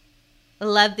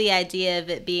love the idea of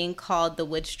it being called the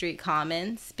Wood Street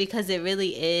Commons, because it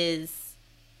really is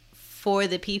for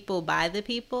the people, by the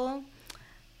people.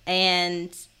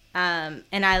 And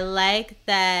I like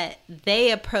that they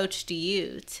approached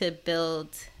you to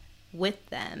build with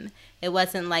them. It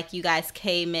wasn't like you guys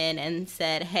came in and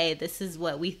said, hey, this is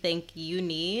what we think you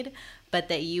need, but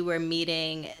that you were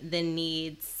meeting the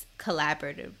needs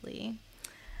collaboratively.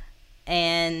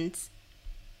 And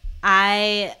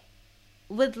I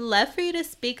would love for you to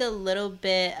speak a little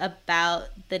bit about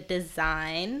the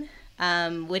design,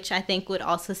 which I think would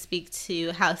also speak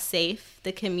to how safe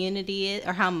the community is,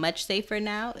 or how much safer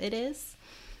now it is.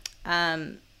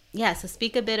 So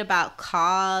speak a bit about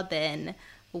Cobb and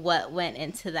what went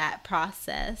into that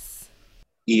process.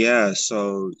 Yeah,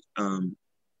 so,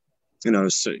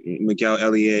 so Miguel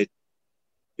Elliott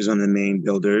is one of the main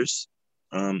builders.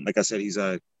 Like I said, he's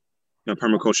a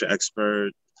permaculture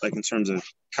expert, like in terms of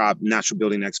Cobb natural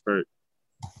building expert,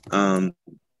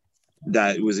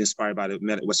 that was inspired by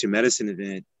the What's Your Medicine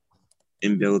event,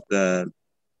 and built the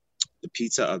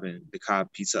pizza oven, the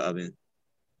Cobb pizza oven.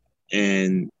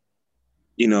 And,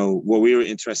 you know, what we were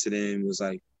interested in was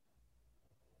like,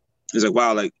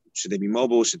 wow, like, should they be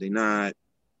mobile? Should they not?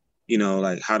 You know,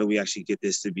 like, how do we actually get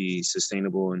this to be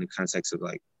sustainable in the context of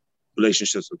like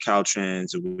relationships with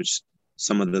Caltrans, of which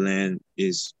some of the land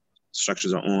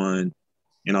structures are on,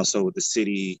 and also with the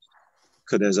city,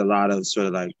 because there's a lot of sort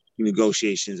of like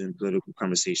negotiations and political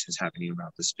conversations happening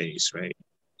about the space, right?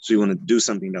 So we want to do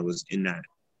something that was in that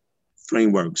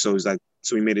framework. So it's like,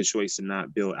 so we made a choice to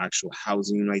not build actual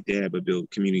housing right there, but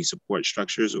build community support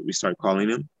structures, what we start calling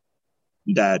them,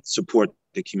 that support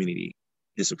the community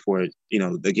and support, you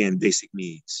know, again, basic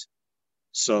needs.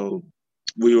 So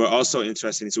we were also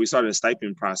interested in, so we started a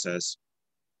stipend process.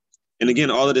 And again,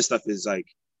 all of this stuff is like,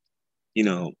 you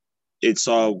know, it's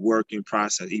all work in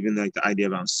process, even like the idea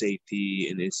around safety.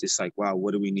 And it's just like, wow,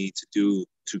 what do we need to do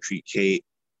to create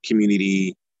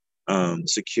community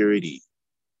security?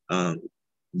 We're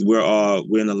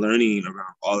in the learning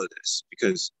around all of this,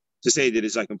 because to say that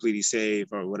it's like completely safe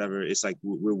or whatever, it's like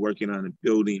we're working on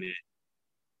building it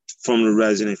from the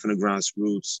resident, from the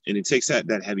grassroots, and it takes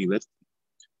that heavy lift.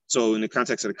 So in the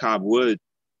context of the Cobb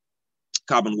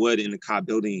and Wood in the Cobb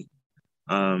building,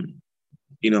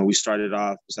 you know, we started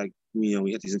off, it's like, you know,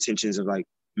 we had these intentions of like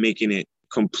making it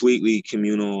completely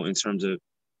communal in terms of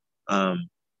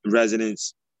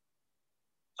residents,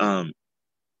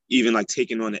 even like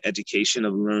taking on the education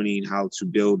of learning how to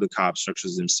build the Cobb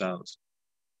structures themselves.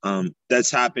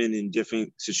 That's happened in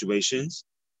different situations,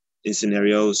 in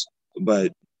scenarios,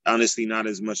 but honestly, not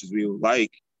as much as we would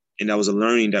like. And that was a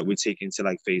learning that we're taking to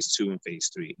like phase 2 and phase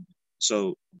 3.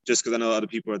 So just because I know other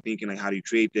people are thinking like, how do you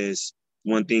create this?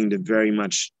 One thing to very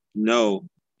much know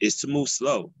is to move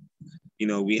slow. You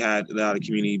know, we had a lot of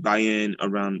community buy-in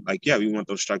around like, yeah, we want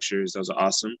those structures. Those are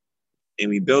awesome. And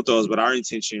we built those, but our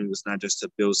intention was not just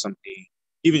to build something,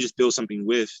 even just build something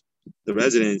with the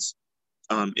residents'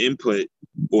 input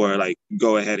or like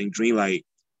go ahead and greenlight.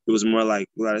 It was more like,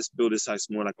 let's build this as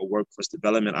more like a workforce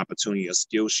development opportunity, a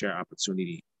skill share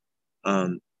opportunity.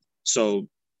 So,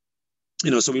 you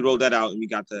know, so we rolled that out and we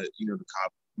got the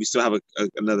Cobb. We still have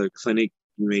another clinic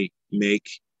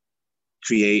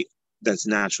create that's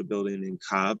natural building in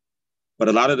Cobb. But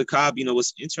a lot of the Cobb, you know,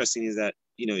 what's interesting is that,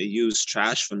 you know, it used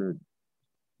trash from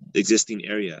the existing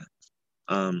area.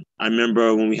 I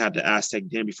remember when we had the Aztec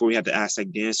dance, before we had the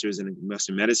Aztec dancers in the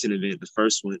Western Medicine event, the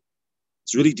first one,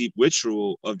 it's really deep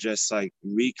ritual of just like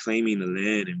reclaiming the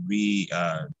land and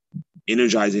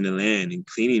energizing the land and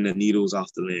cleaning the needles off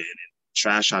the land and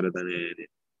trash out of the land and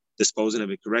disposing of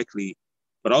it correctly.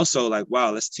 But also like,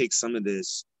 wow, let's take some of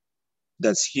this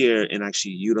that's here and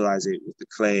actually utilize it with the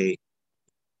clay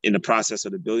in the process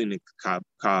of the building the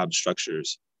Cobb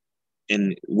structures.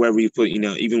 And where we put, you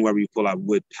know, even where we pull out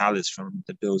wood pallets from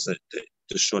that builds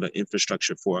the sort of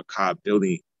infrastructure for a Cobb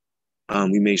building,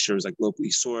 we made sure it was like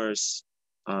locally sourced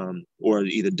or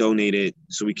either donated.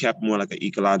 So we kept more like an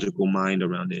ecological mind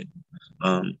around it.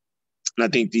 And I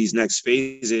think these next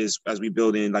phases, as we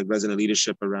build in like resident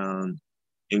leadership around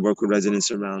and work with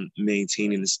residents around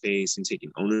maintaining the space and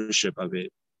taking ownership of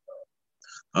it,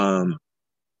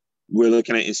 we're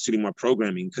looking at instituting more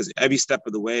programming, because every step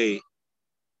of the way,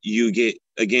 you get,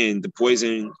 again, the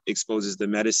poison exposes the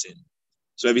medicine.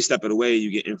 So every step of the way,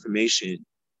 you get information,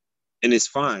 and it's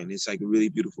fine. It's like a really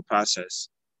beautiful process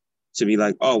to be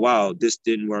like, oh, wow, this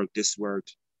didn't work, this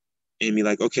worked. And be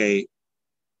like, okay,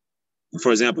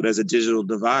 for example, there's a digital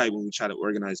divide when we try to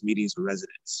organize meetings with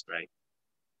residents, right?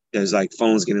 There's like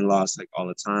phones getting lost like all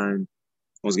the time,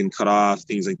 phones getting cut off,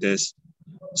 things like this.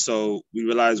 So we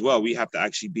realized, well, we have to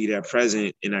actually be there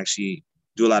present and actually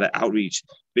do a lot of outreach.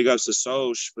 Big ups to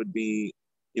Soch for being,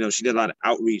 you know, she did a lot of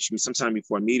outreach. I mean, sometime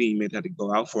before a meeting, you may have to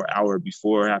go out for an hour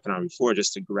before, half an hour before,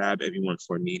 just to grab everyone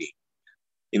for a meeting.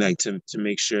 You know, like to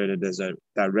make sure that there's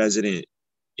that resident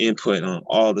input on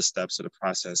all the steps of the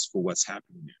process for what's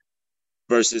happening there.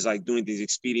 Versus like doing things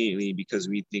expediently because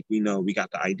we think we know we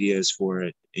got the ideas for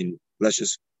it and let's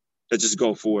just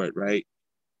go for it, right?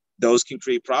 Those can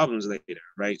create problems later,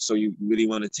 right? So you really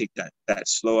want to take that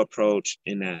slow approach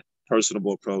and that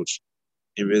personable approach,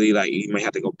 and really like you might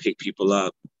have to go pick people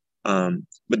up.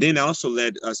 But then it also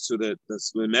led us to the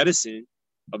medicine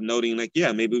of noting like,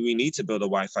 yeah, maybe we need to build a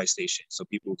Wi-Fi station so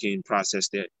people can process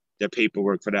their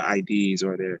paperwork for their IDs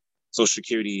or their social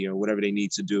security or whatever they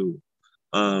need to do.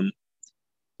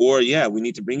 Or yeah, we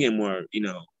need to bring in more, you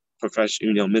know,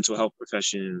 mental health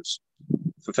professionals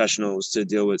to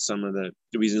deal with some of the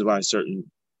reasons why certain,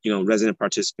 you know, resident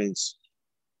participants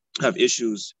have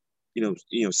issues,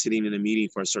 sitting in a meeting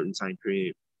for a certain time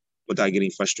period without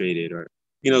getting frustrated, or,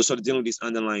 sort of dealing with these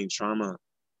underlying trauma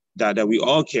that we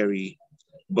all carry,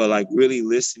 but like really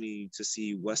listening to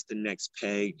see what's the next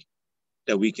peg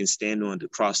that we can stand on to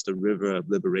cross the river of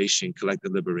liberation,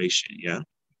 collective liberation. Yeah.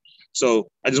 So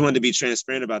I just wanted to be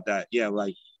transparent about that. Yeah,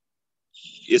 like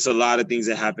it's a lot of things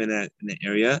that happen in the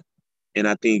area. And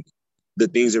I think the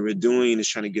things that we're doing is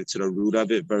trying to get to the root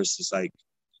of it versus like,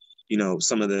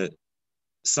 some of the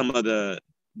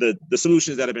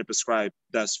solutions that have been prescribed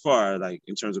thus far, like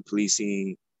in terms of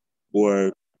policing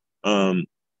or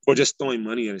just throwing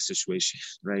money at a situation,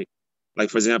 right? Like,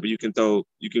 for example, you can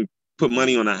put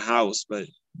money on a house, but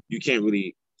you can't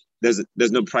really, there's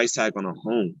no price tag on a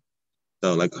home.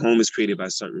 So like home is created by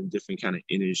certain different kind of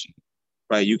energy,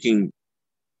 right? You can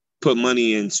put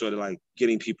money in sort of like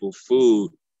getting people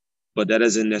food, but that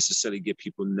doesn't necessarily get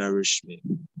people nourishment,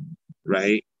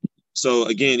 right? So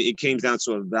again, it came down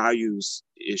to a values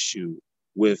issue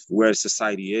with where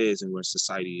society is and where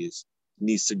society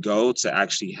needs to go to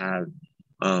actually have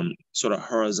sort of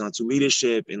horizontal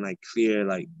leadership and like clear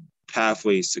like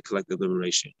pathways to collective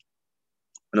liberation.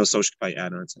 I know Social might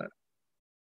add on to that.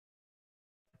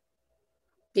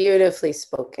 Beautifully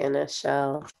spoken,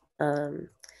 Ashel.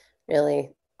 Really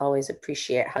always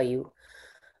appreciate how you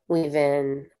weave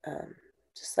in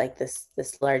just like this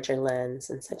larger lens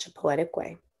in such a poetic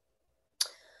way.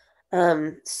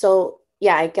 So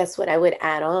yeah, I guess what I would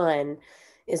add on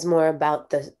is more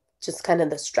about just kind of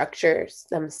the structures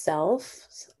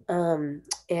themselves,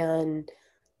 and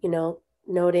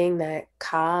noting that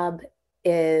COB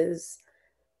is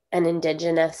an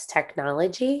indigenous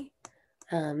technology,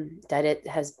 that it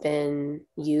has been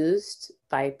used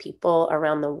by people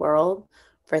around the world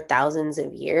for thousands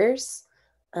of years.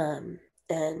 And,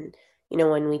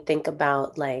 when we think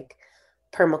about like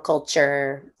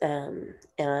permaculture,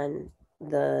 and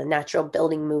the natural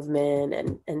building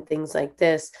movement and things like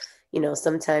this,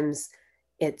 sometimes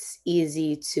it's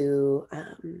easy to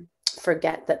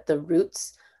forget that the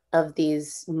roots of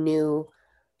these new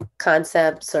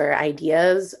concepts or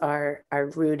ideas are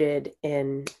rooted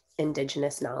in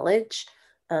indigenous knowledge,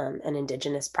 and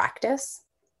indigenous practice.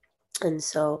 And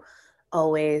so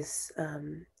always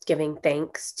giving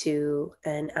thanks to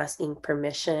and asking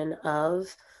permission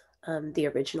of the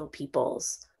original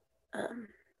peoples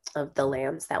of the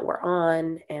lands that we're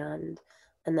on, and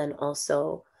then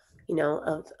also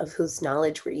of whose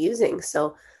knowledge we're using.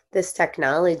 So this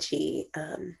technology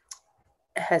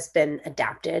has been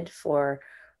adapted for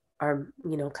our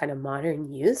kind of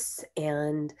modern use,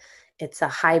 and it's a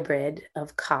hybrid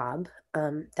of COB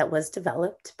that was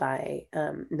developed by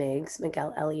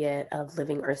Miguel Elliott of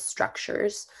Living Earth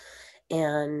Structures.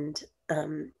 And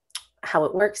how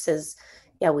it works is,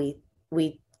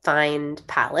 we find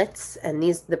pallets, and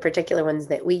the particular ones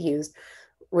that we used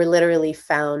were literally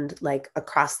found like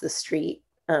across the street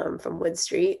from Wood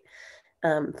Street,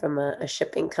 from a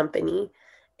shipping company.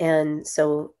 And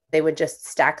so they would just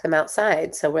stack them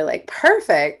outside. So we're like,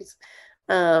 perfect.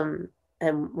 And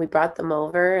we brought them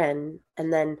over and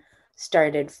then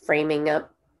started framing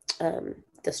up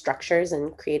the structures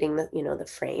and creating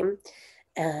the frame.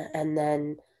 And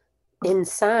then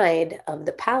inside of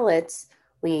the pallets,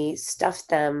 we stuffed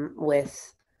them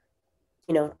with,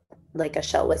 like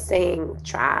Ashel was saying,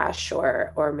 trash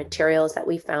or materials that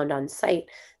we found on site,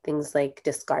 things like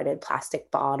discarded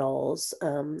plastic bottles,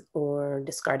 or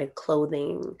discarded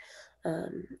clothing,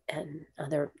 and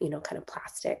other, kind of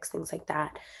plastics, things like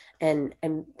that. And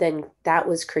then that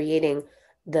was creating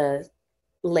the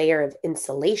layer of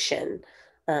insulation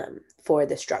for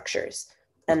the structures.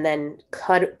 And then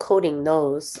coating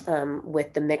those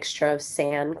with the mixture of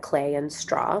sand, clay, and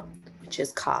straw, which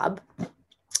is COB.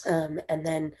 And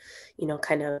then,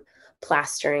 kind of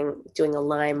plastering, doing a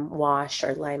lime wash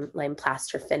or lime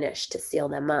plaster finish to seal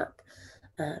them up.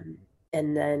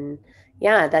 And then,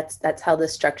 that's how the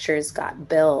structures got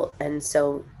built. And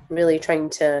so really trying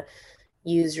to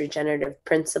use regenerative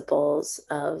principles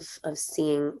of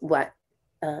seeing what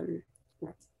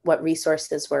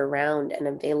resources were around and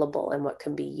available and what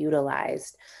can be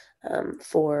utilized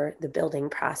for the building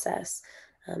process.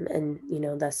 And,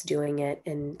 thus doing it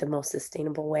in the most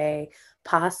sustainable way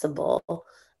possible.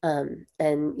 And,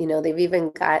 they've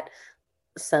even got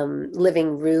some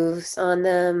living roofs on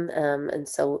them. And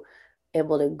so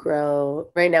able to grow,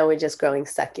 right now we're just growing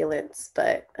succulents,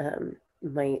 but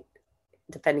might,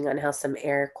 depending on how some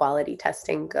air quality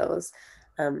testing goes,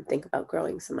 think about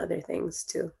growing some other things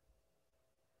too.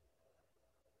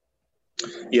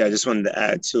 Yeah, I just wanted to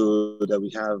add too that we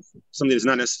have something that's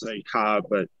not necessarily COB,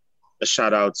 but a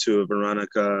shout out to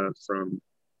Veronica from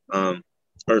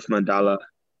Earth Mandala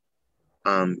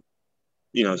Um,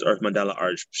 it's Earth Mandela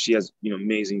Arch. She has,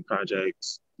 amazing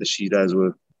projects that she does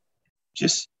with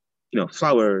just,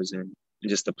 flowers and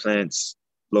just the plants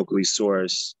locally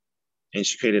sourced. And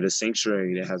she created a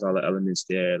sanctuary that has all the elements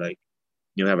there. Like,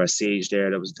 have our sage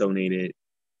there that was donated.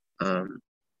 Um,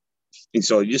 and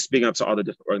so just big up to all the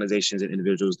different organizations and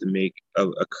individuals to make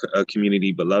a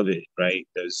community beloved, right?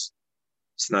 It's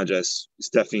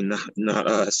definitely not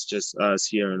us, just us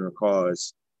here in our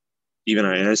cause. Even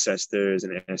our ancestors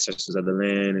and the ancestors of the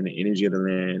land and the energy of the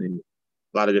land and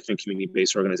a lot of different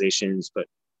community-based organizations. But,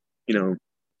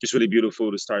 just really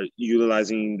beautiful to start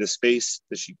utilizing the space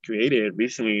that she created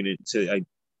recently to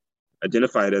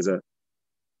identify it as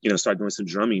start doing some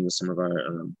drumming with some of our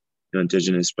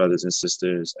indigenous brothers and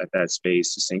sisters at that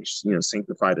space to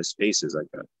sanctify the spaces like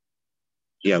that.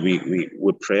 Yeah, we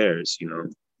with prayers,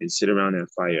 and sit around that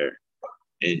fire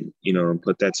and,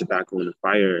 put that tobacco in the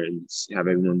fire and have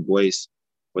everyone voice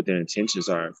what their intentions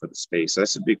are for the space. So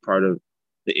that's a big part of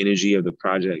the energy of the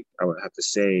project, I would have to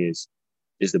say, is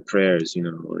the prayers,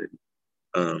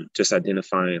 and just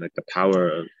identifying like the power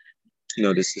of,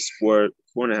 this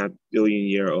 4.5 billion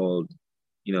year old,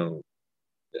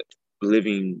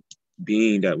 living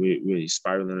being that we're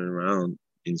spiraling around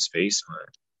in space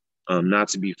on, not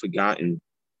to be forgotten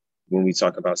when we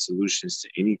talk about solutions to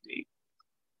anything,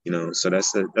 so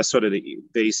that's sort of the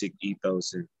basic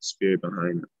ethos and spirit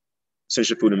behind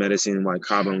essential food and medicine and why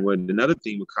cob on wood. Another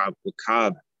thing with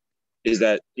cob is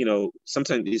that,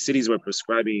 sometimes these cities were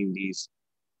prescribing these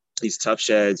tough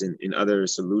sheds and other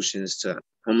solutions to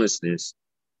homelessness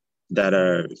that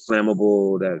are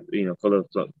flammable, that, full of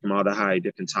formaldehyde,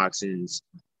 different toxins.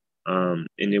 And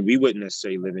then we wouldn't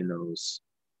necessarily live in those.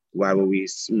 Why would we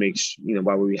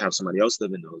why would we have somebody else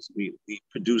live in those? We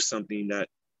produce something that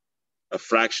a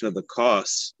fraction of the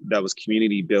cost that was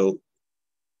community built.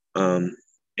 And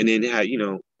then had,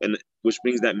 and which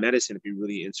brings that medicine, if you're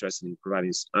really interested in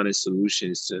providing honest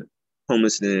solutions to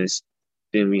homelessness,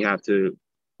 then we have to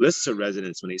listen to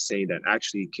residents when they say that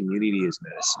actually community is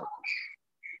medicine,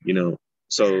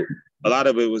 So a lot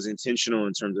of it was intentional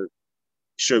in terms of,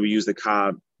 sure, we use the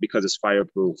cob because it's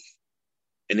fireproof.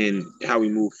 And then how we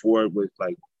move forward with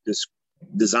like this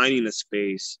designing the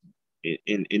space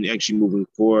and actually moving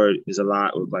forward is a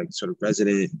lot with like sort of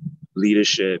resident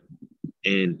leadership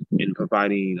and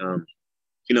providing,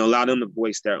 allow them to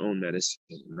voice their own medicine,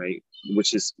 right?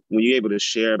 Which is when you're able to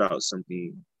share about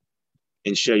something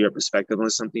and share your perspective on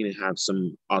something and have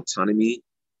some autonomy,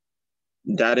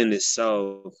 that in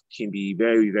itself can be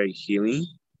very, very healing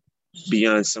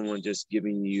beyond someone just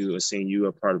giving you or saying you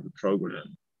are part of the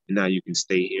program. And now you can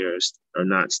stay here or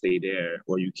not stay there,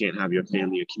 or you can't have your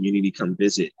family or community come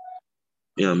visit,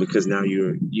 because now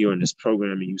you're in this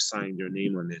program and you signed your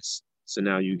name on this. So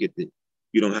now you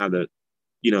don't have the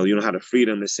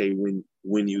freedom to say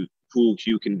who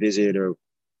you can visit or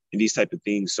these type of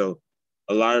things. So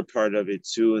a large part of it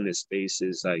too in this space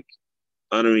is like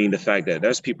honoring the fact that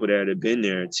there's people there that have been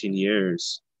there 10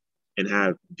 years and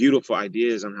have beautiful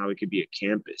ideas on how it could be a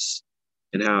campus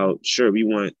and how, sure, we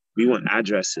want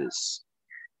addresses,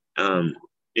 and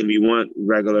we want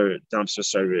regular dumpster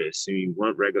service, and we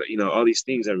want regular, all these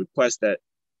things are requests that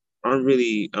aren't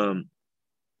really,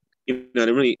 they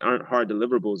really aren't hard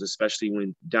deliverables, especially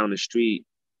when down the street,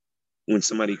 when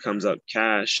somebody comes up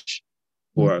cash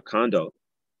for a condo,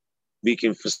 we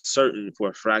can for certain, for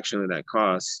a fraction of that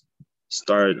cost,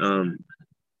 start,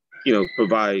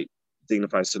 provide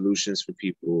dignified solutions for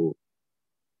people,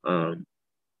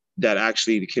 that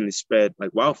actually can spread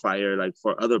like wildfire, like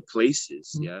for other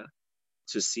places, yeah,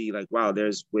 to see like, wow,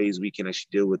 there's ways we can actually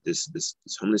deal with this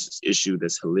homelessness issue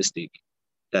that's holistic,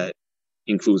 that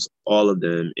includes all of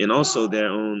them, and also their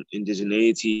own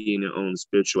indigeneity and their own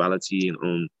spirituality and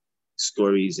own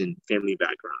stories and family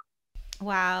background.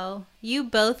 Wow, you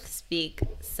both speak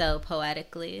so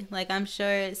poetically. Like, I'm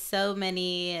sure so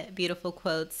many beautiful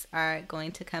quotes are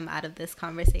going to come out of this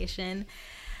conversation.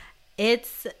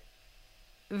 It's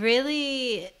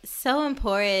really so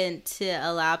important to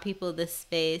allow people the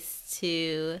space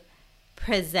to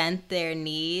present their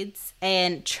needs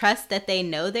and trust that they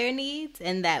know their needs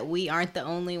and that we aren't the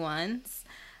only ones,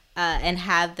 and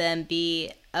have them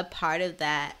be a part of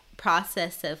that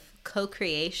process of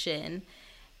co-creation.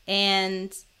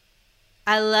 And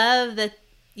I love that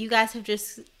you guys have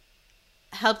just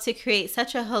helped to create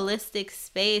such a holistic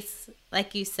space,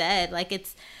 like you said, like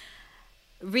it's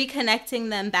reconnecting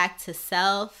them back to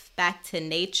self, back to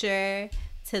nature,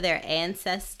 to their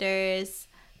ancestors.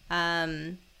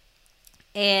 And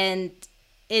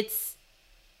it's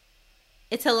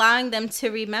allowing them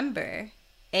to remember.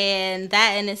 And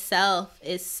that in itself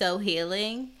is so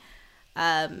healing.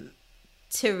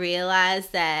 to realize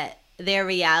that their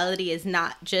reality is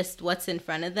not just what's in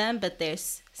front of them, but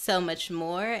there's so much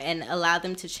more, and allow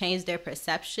them to change their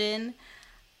perception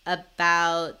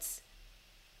about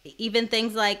even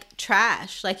things like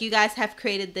trash. Like, you guys have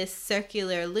created this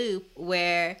circular loop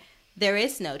where there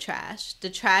is no trash.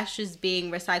 The trash is being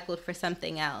recycled for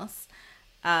something else.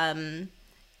 And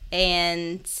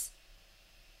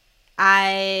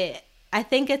I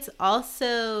think it's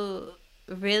also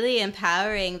really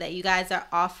empowering that you guys are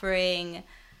offering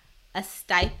a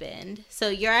stipend. So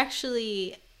you're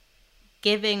actually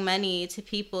giving money to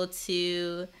people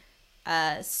to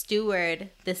steward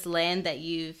this land that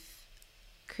you've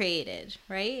created,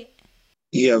 right?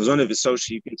 Yeah, I was wondering if Sochi,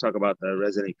 you can talk about the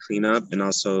resident cleanup and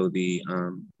also the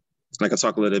like I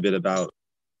talk a little bit about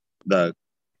the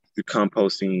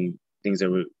composting things that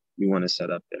we want to set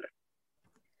up there.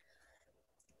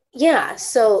 Yeah,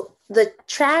 so the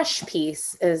trash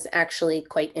piece is actually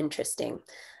quite interesting.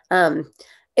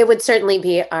 It would certainly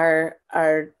be our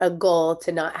a goal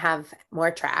to not have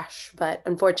more trash, but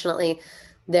unfortunately,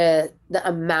 the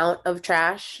amount of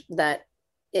trash that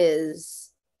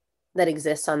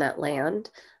exists on that land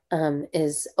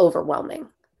is overwhelming,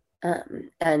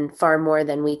 and far more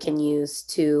than we can use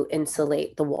to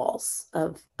insulate the walls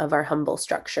of our humble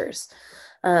structures.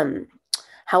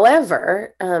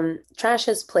 However, trash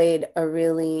has played a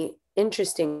really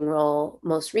interesting role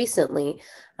most recently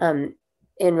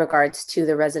in regards to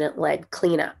the resident-led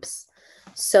cleanups.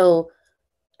 So,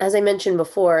 as I mentioned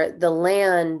before, the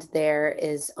land there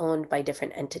is owned by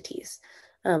different entities,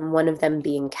 one of them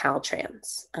being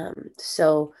Caltrans.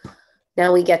 So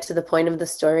now we get to the point of the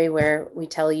story where we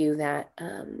tell you that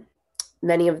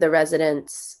many of the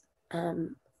residents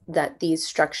that these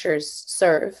structures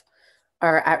serve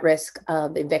are at risk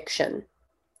of eviction.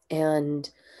 And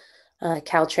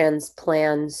Caltrans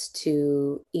plans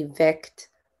to evict,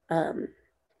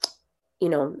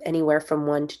 anywhere from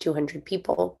 1 to 200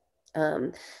 people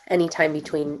anytime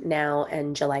between now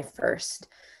and July 1st.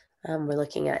 We're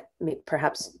looking at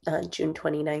perhaps June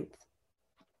 29th.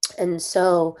 And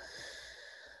so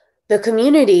the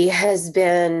community has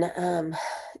been,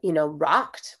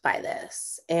 rocked by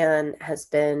this and has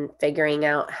been figuring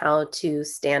out how to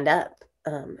stand up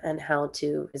and how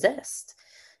to resist.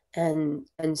 And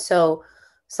so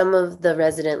some of the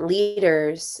resident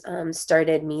leaders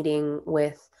started meeting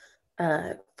with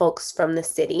folks from the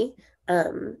city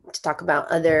to talk about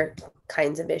other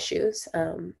kinds of issues.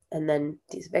 And then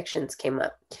these evictions came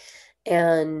up.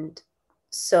 And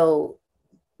so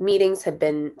meetings had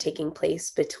been taking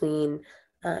place between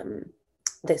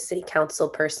the city council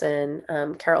person,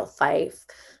 Carol Fife,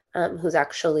 who's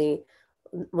actually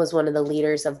was one of the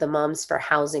leaders of the Moms for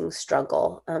Housing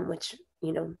struggle, which,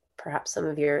 perhaps some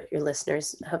of your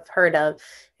listeners have heard of.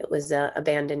 It was an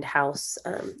abandoned house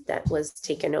that was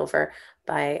taken over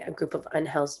by a group of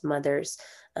unhoused mothers,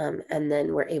 and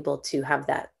then we're able to have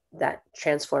that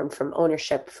transformed from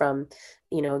ownership from,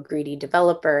 a greedy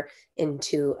developer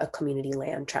into a community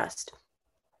land trust.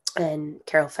 And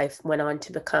Carol Fife went on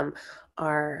to become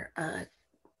our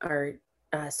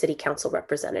city council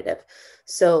representative.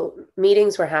 So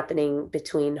meetings were happening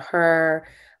between her,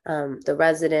 the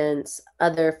residents,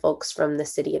 other folks from the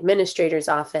city administrator's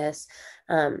office.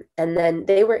 And then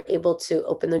they were able to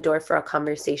open the door for a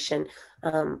conversation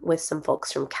with some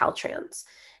folks from Caltrans.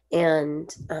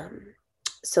 And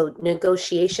so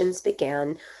negotiations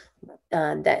began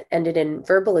that ended in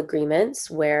verbal agreements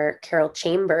where Carol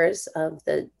Chambers of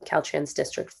the Caltrans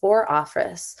District 4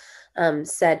 office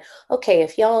said, okay,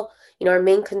 if y'all, our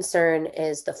main concern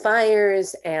is the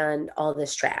fires and all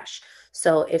this trash.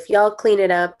 So if y'all clean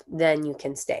it up, then you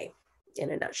can stay, in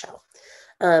a nutshell.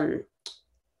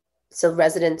 So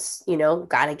residents,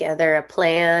 got together a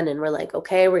plan and we're like,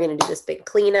 okay, we're going to do this big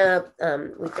cleanup.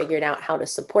 We figured out how to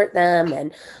support them,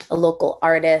 and a local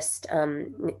artist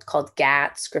called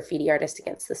GATS, Graffiti Artist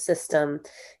Against the System,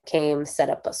 came, set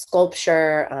up a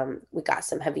sculpture. We got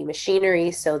some heavy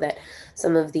machinery so that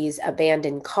some of these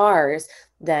abandoned cars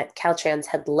that Caltrans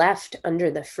had left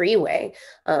under the freeway,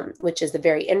 which is the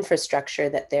very infrastructure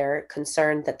that they're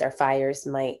concerned that the fires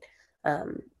might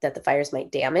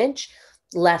damage,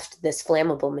 left this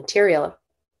flammable material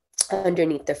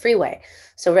underneath the freeway.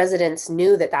 So residents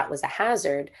knew that was a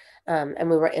hazard, and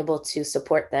we were able to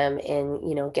support them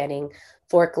in, getting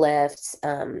forklifts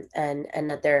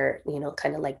and other,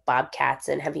 kind of like bobcats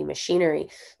and heavy machinery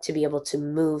to be able to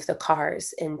move the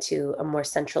cars into a more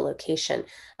central location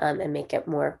and make it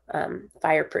more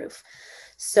fireproof.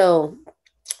 Or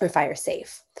fire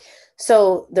safe.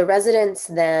 So the residents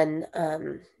then,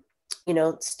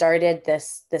 started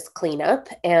this cleanup,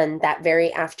 and that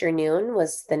very afternoon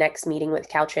was the next meeting with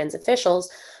Caltrans officials,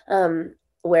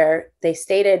 where they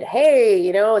stated, hey,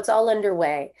 it's all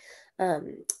underway.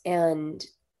 And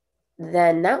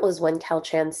then that was when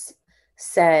Caltrans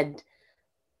said,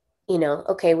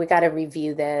 okay, we got to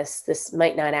review this. This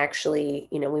might not actually,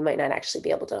 we might not actually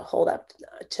be able to hold up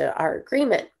to our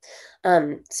agreement.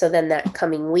 So then that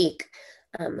coming week,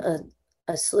 a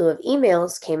slew of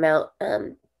emails came out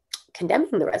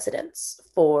condemning the residents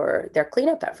for their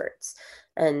cleanup efforts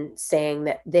and saying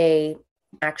that they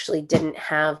actually didn't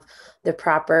have the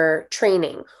proper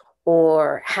training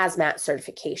or hazmat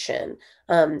certification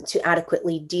to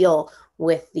adequately deal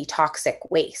with the toxic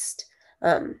waste.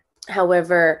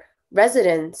 However,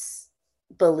 residents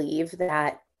believe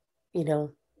that,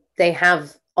 they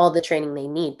have all the training they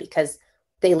need because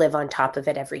they live on top of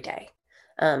it every day.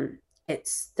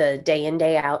 It's the day in,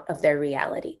 day out of their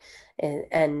reality.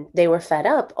 And they were fed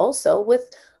up also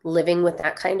with living with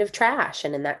that kind of trash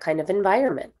and in that kind of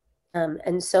environment.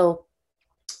 And so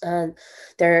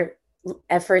their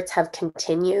efforts have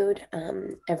continued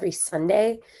every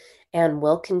Sunday and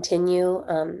will continue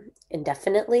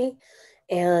indefinitely.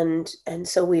 And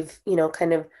so we've,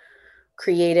 kind of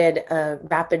created a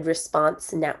rapid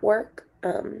response network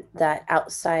that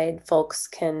outside folks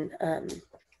can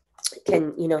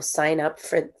sign up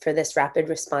for this rapid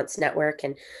response network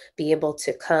and be able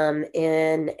to come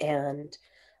in, and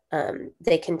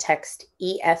they can text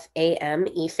EFAM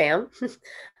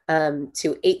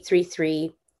to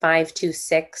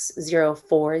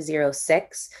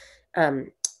 833-526-0406.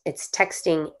 It's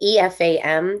texting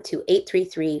EFAM to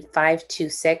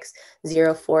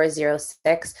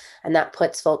 833-526-0406, and that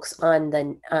puts folks on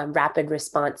the rapid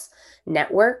response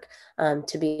network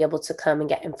to be able to come and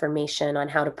get information on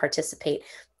how to participate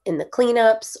in the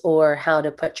cleanups or how to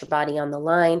put your body on the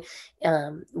line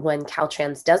when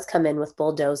Caltrans does come in with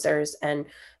bulldozers and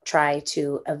try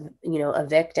to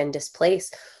evict and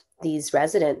displace these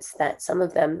residents, that some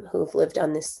of them who've lived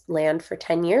on this land for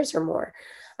 10 years or more.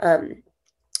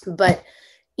 But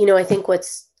I think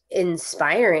what's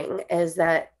inspiring is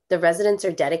that the residents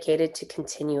are dedicated to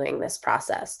continuing this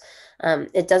process.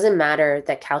 It doesn't matter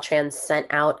that Caltrans sent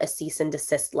out a cease and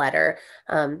desist letter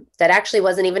that actually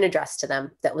wasn't even addressed to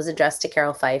them, that was addressed to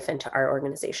Carol Fife and to our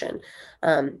organization,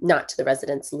 not to the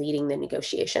residents leading the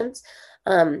negotiations.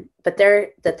 But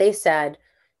they said,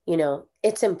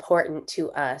 it's important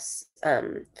to us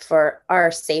for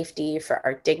our safety, for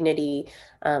our dignity,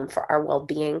 for our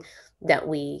well-being, that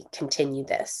we continue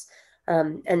this.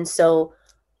 And so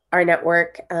our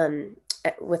network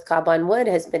with Cobb on Wood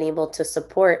has been able to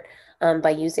support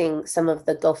by using some of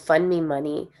the GoFundMe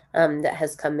money that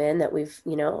has come in, that we've,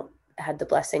 had the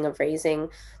blessing of raising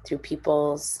through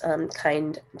people's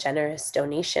kind, generous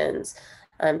donations,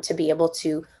 to be able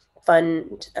to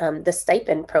fund the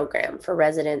stipend program for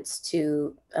residents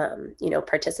to,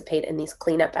 participate in these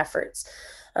cleanup efforts.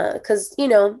 Because,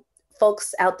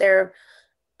 folks out there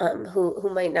who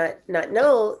might not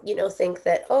know, think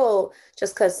that,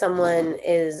 just because someone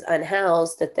is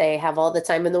unhoused, that they have all the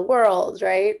time in the world,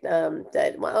 right? That,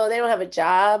 they don't have a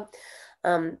job.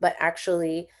 But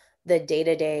actually the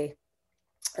day-to-day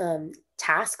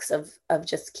tasks of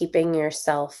just keeping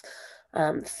yourself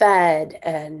fed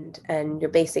and your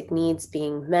basic needs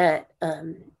being met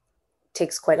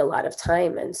takes quite a lot of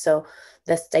time. And so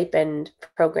the stipend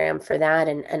program for that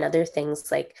and other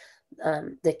things like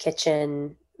the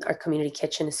kitchen, our community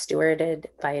kitchen, is stewarded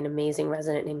by an amazing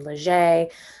resident named Leger,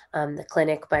 the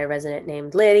clinic by a resident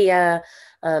named Lydia.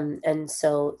 And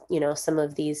so, some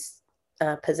of these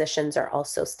positions are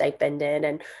also stipended,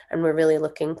 and we're really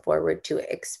looking forward to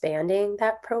expanding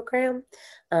that program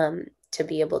to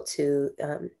be able to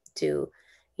do,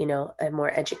 a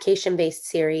more education-based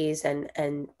series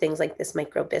and things like this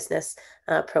micro business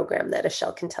program that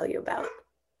Ashel can tell you about.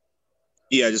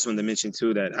 Yeah, I just wanted to mention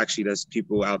too that actually there's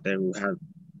people out there who have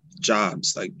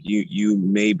jobs. Like you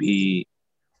may be,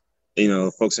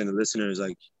 folks and the listeners,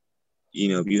 like,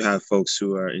 if you have folks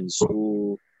who are in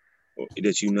school or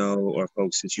that or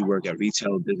folks that you work at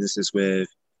retail businesses with,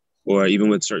 or even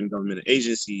with certain government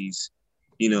agencies,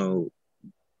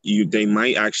 they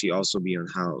might actually also be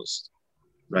unhoused,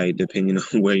 right? Depending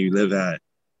on where you live at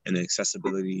and the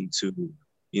accessibility to,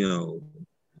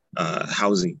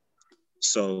 housing.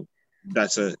 So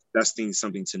that's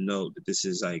something to note, that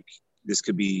this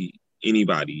could be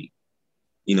anybody,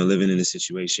 living in a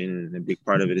situation. And a big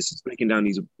part of it is just breaking down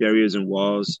these barriers and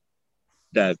walls,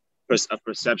 that a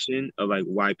perception of like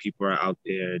why people are out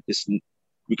there.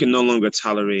 We can no longer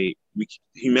tolerate,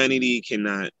 humanity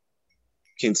can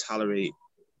tolerate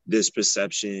this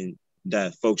perception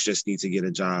that folks just need to get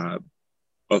a job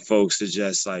of folks to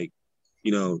just like,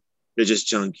 they're just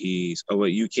junkies, or what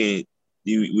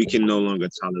we can no longer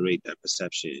tolerate that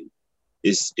perception.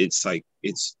 It's like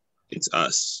it's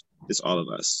us. It's all of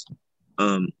us.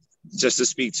 Just to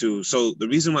speak to, so the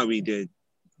reason why we did,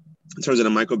 in terms of the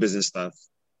micro business stuff,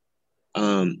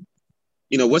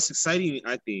 what's exciting,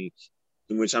 I think,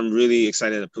 in which I'm really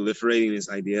excited at proliferating this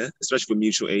idea, especially for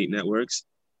mutual aid networks,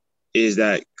 is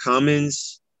that there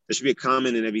should be a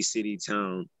common in every city,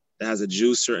 town that has a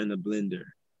juicer and a blender.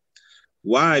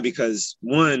 Why? Because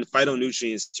one,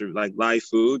 phytonutrients like live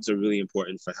foods are really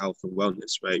important for health and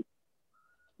wellness, right?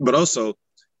 But also,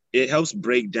 it helps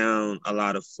break down a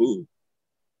lot of food.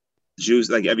 Juice,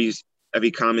 like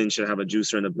every common should have a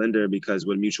juicer and a blender, because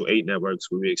with mutual aid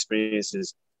networks, what we experience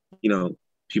is,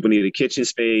 people need a kitchen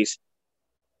space.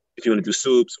 If you want to do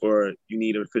soups, or you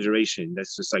need a refrigeration,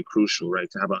 that's just like crucial, right?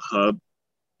 To have a hub.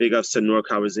 Big ups to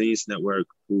NorCal Resilience Network,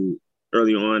 who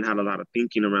early on had a lot of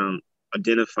thinking around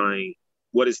identifying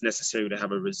what is necessary to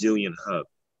have a resilient hub.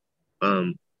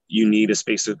 You need a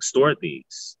space to store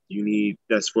things.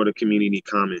 That's for the community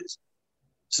commons.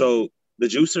 So the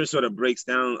juicer sort of breaks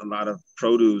down a lot of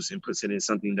produce and puts it in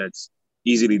something that's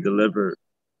easily delivered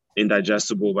and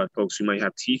digestible by folks who might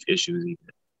have teeth issues even,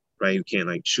 right? Who can't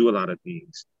like chew a lot of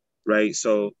things, right?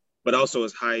 So, but also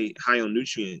is high on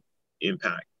nutrient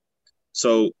impact.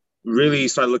 So really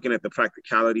start looking at the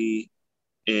practicality,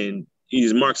 and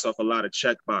he marks off a lot of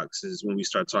check boxes when we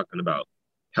start talking about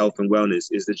health and wellness,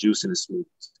 is the juice and the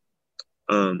smoothies.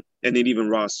 And then even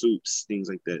raw soups, things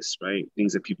like this, right?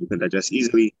 Things that people can digest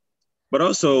easily. But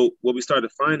also what we started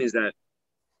to find is that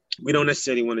we don't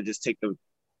necessarily want to just take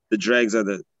the dregs of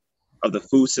the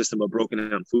food system, or broken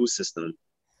down food system,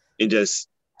 and just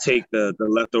take the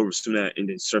leftovers from that and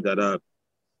then serve that up.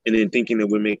 And then thinking that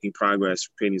we're making progress,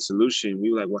 creating a solution,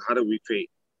 we were like, well, how do we create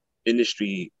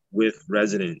industry with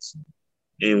residents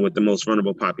and with the most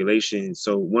vulnerable population?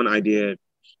 So one idea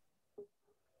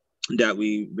that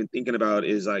we've been thinking about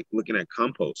is like looking at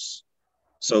compost.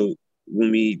 So when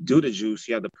we do the juice,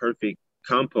 you have the perfect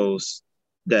compost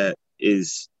that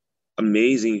is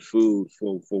amazing food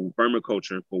for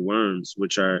vermiculture and for worms,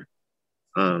 which are,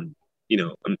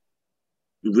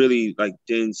 really like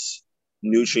dense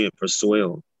nutrient for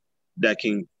soil that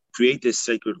can create this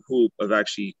sacred hoop of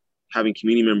actually having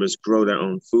community members grow their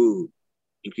own food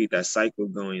and keep that cycle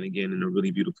going again in a really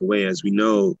beautiful way. As we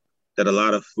know that a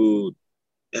lot of food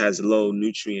has low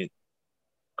nutrient,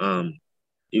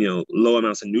 low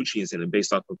amounts of nutrients in it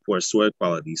based off of poor soil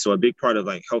quality. So a big part of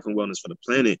like health and wellness for the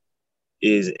planet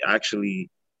is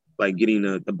actually like getting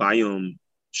the biome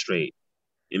straight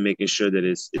and making sure that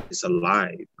it's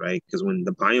alive, right? Because when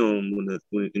the biome, when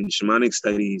in shamanic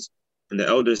studies, and the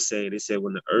elders they said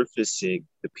when the earth is sick,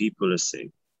 the people are sick.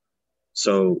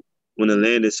 So when the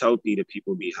land is healthy, the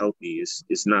people be healthy.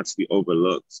 It's not to be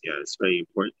overlooked. Yeah, it's very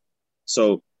important.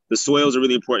 So the soils are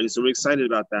really important. So we're excited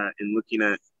about that, and looking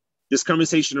at this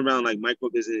conversation around like micro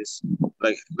business,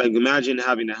 like imagine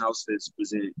having a house that's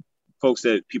present folks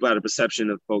that people had a perception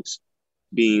of folks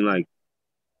being like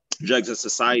dregs of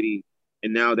society,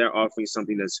 and now they're offering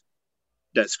something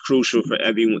that's crucial for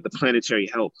everyone with the planetary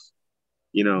health.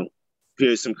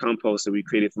 Here's some compost that we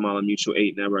created from all the mutual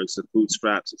aid networks of food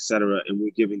scraps, etc., and we're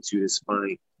giving to you this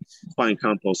fine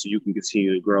compost so you can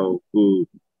continue to grow food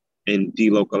and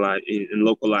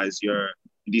decentralize your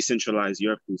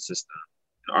food system,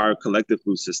 our collective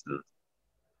food system.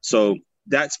 So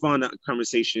that spawned a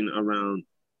conversation around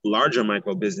larger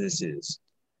micro businesses.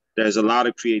 There's a lot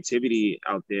of creativity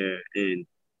out there, and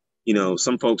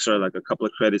some folks are like a couple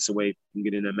of credits away from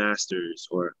getting a master's,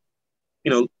 or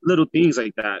little things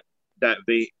like that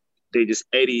they just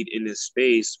eddied in this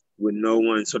space with no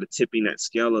one sort of tipping that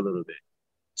scale a little bit.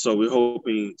 So we're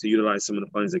hoping to utilize some of the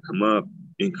funds that come up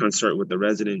in concert with the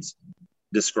residents,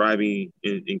 describing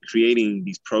and creating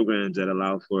these programs that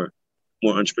allow for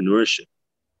more entrepreneurship,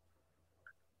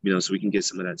 so we can get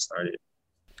some of that started.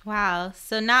 Wow.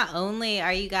 So not only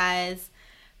are you guys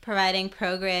providing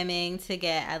programming to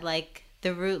get at like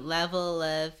the root level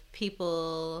of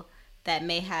people that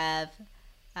may have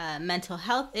mental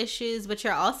health issues, but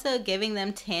you're also giving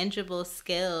them tangible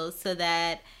skills so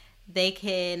that they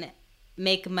can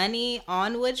make money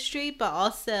on Wood Street, but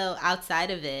also outside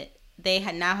of it. They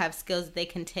now have skills that they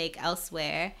can take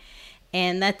elsewhere.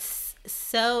 And that's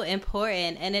so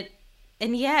important. And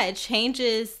it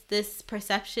changes this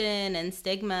perception and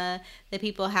stigma that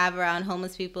people have around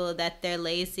homeless people, that they're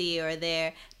lazy or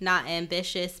they're not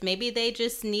ambitious. Maybe they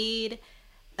just need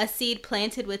a seed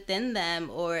planted within them,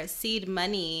 or seed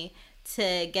money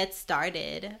to get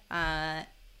started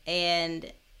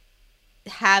and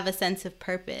have a sense of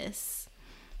purpose.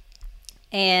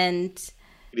 And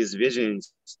these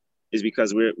visions is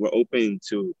because we're open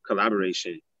to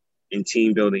collaboration and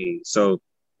team building. So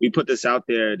we put this out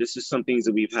there. This is some things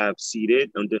that we've have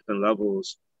seeded on different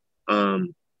levels.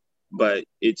 But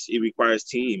it requires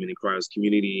team and it requires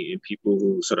community and people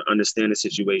who sort of understand the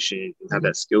situation and have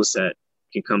that skill set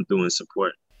can come through and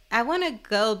support. I want to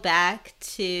go back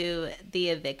to the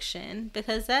eviction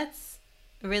because that's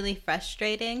really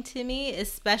frustrating to me,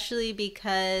 especially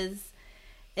because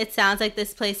it sounds like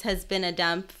this place has been a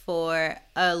dump for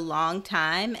a long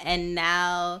time. And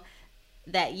now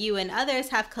that you and others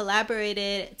have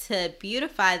collaborated to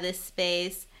beautify this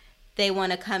space, they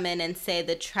want to come in and say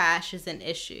the trash is an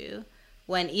issue.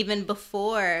 When even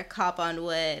before Cop on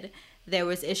Wood, there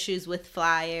was issues with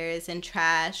flyers and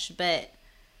trash. But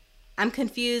I'm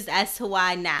confused as to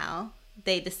why now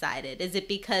they decided. Is it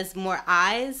because more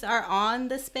eyes are on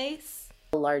the space?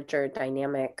 A larger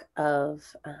dynamic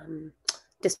of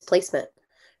displacement,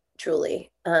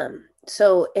 truly.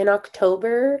 So in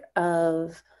October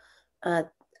of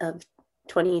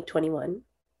 2021,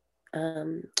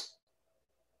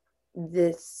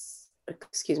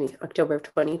 October of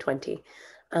 2020,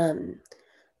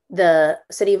 the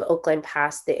city of Oakland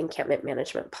passed the encampment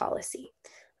management policy,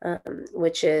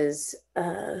 which is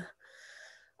a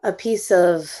piece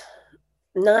of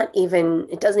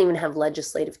it doesn't even have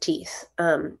legislative teeth,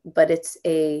 but it's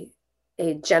a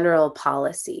general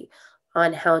policy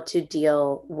on how to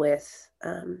deal with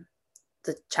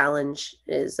the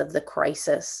challenges of the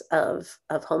crisis of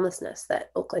homelessness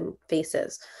that Oakland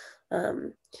faces.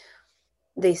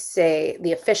 They say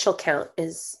the official count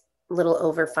is a little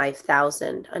over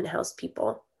 5,000 unhoused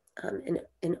people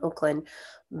in Oakland,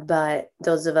 but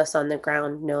those of us on the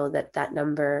ground know that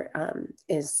number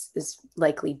is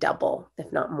likely double, if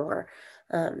not more,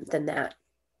 than that.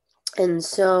 And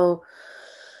so,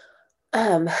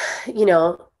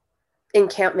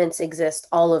 encampments exist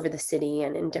all over the city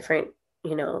and in different,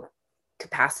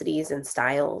 capacities and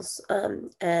styles.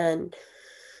 And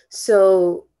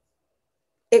so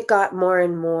it got more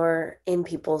and more in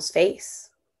people's face,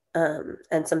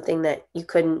 and something that you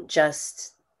couldn't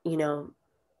just,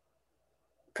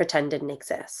 pretend didn't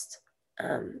exist.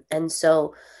 And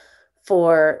so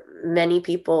for many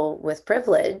people with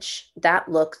privilege,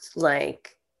 that looked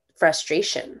like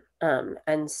frustration,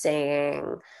 and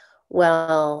saying,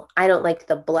 well, I don't like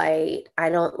the blight. I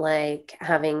don't like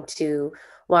having to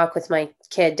walk with my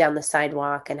kid down the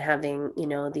sidewalk and having,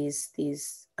 these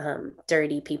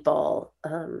dirty people,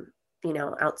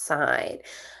 outside.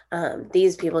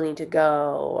 These people need to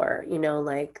go, or,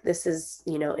 this is,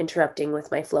 interrupting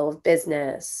with my flow of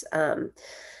business. And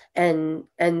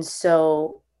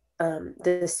so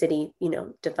the city,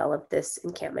 developed this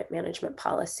encampment management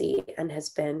policy and has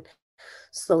been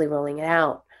slowly rolling it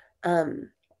out.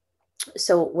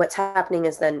 So what's happening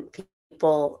is then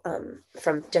people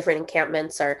from different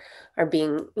encampments are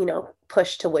being,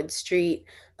 pushed to Wood Street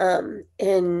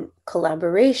in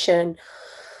collaboration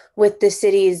with the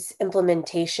city's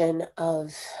implementation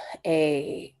of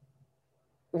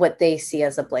what they see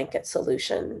as a blanket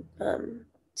solution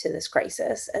to this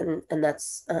crisis. And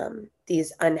that's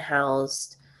these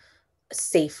unhoused,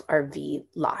 safe RV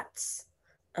lots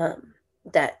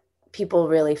that people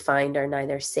really find are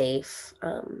neither safe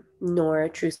nor a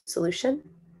true solution.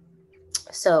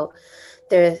 So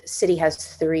the city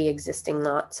has 3 existing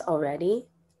lots already.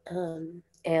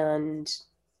 And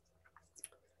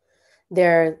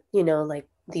they're, like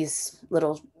these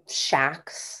little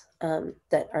shacks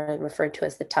that are referred to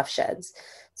as the tough sheds.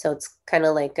 So it's kind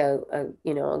of like a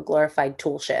glorified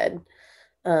tool shed.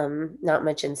 Not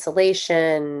much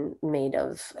insulation, made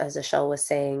of, as Ashel was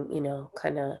saying,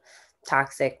 kind of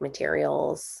toxic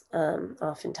materials,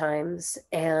 oftentimes,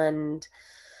 and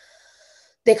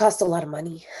they cost a lot of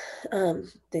money.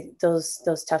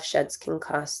 Those tough sheds can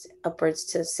cost upwards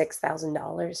to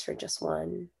 $6,000 for just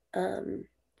one,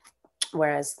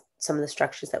 whereas some of the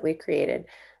structures that we created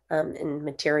in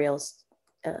materials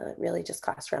really just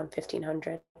cost around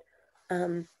 $1,500.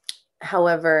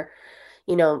 However,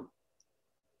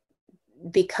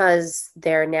 because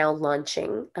they're now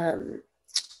launching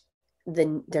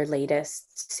their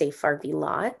latest safe RV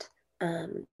lot,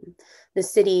 the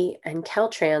city and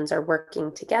Caltrans are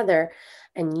working together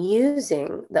and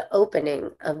using the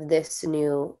opening of this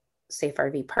new safe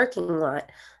RV parking lot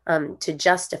to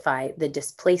justify the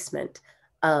displacement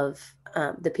of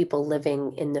the people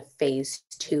living in the phase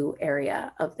 2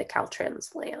 area of the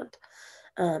Caltrans land.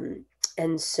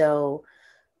 And so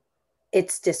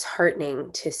it's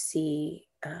disheartening to see,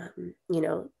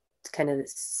 kind of the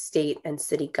state and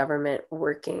city government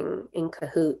working in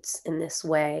cahoots in this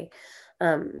way,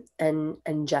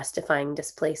 and justifying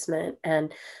displacement.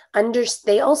 And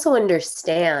they also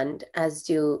understand, as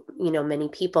do many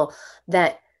people,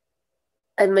 that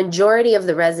a majority of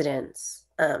the residents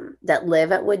that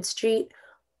live at Wood Street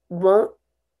won't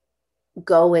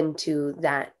go into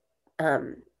that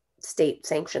state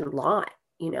sanctioned lot,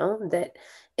 that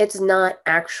it's not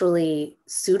actually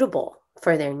suitable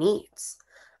for their needs.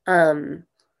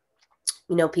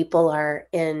 People are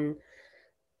in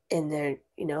their,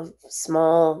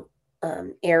 small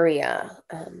area.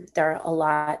 There are a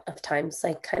lot of times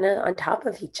like kind of on top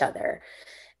of each other.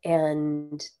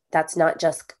 And that's not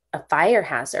just a fire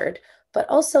hazard, but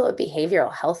also a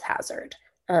behavioral health hazard.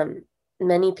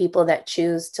 Many people that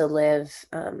choose to live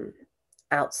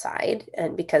outside,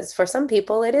 and because for some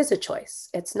people it is a choice.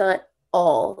 It's not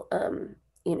all,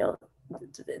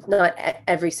 not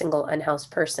every single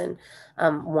unhoused person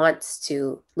wants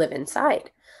to live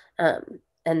inside.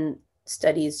 And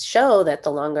studies show that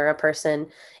the longer a person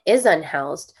is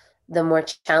unhoused, the more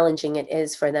challenging it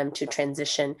is for them to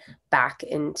transition back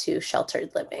into sheltered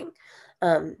living.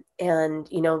 And,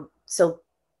 so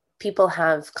people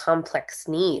have complex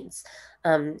needs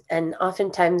and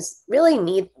oftentimes really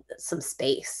need some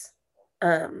space.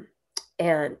 And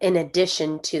in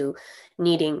addition to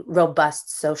needing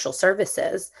robust social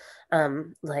services,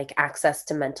 like access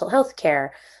to mental health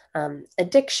care,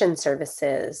 addiction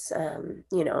services,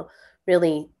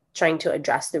 really trying to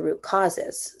address the root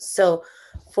causes. So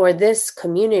for this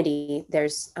community,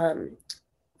 there's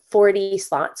 40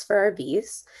 slots for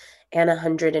RVs and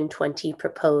 120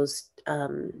 proposed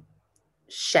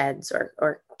sheds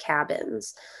or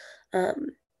cabins.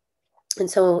 And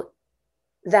so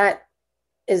that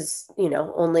is,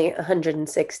 only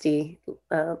 160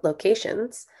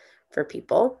 locations for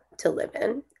people to live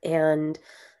in. And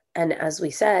as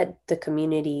we said, the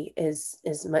community is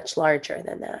much larger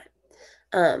than that.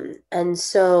 And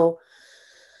so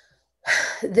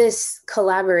this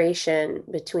collaboration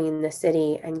between the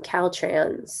city and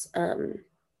Caltrans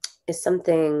is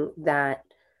something that,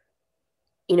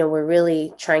 we're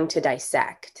really trying to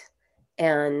dissect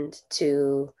and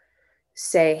to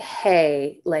say,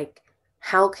 hey, like,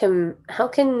 how can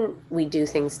we do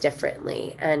things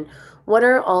differently? And what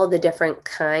are all the different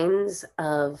kinds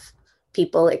of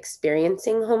people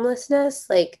experiencing homelessness?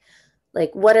 Like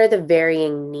what are the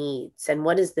varying needs, and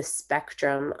what is the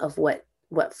spectrum of what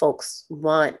folks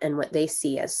want and what they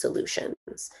see as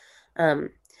solutions?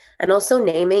 And also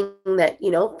naming that,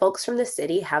 folks from the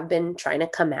city have been trying to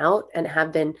come out and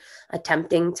have been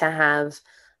attempting to have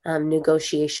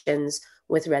negotiations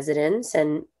with residents.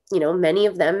 And, many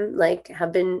of them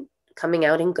have been coming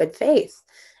out in good faith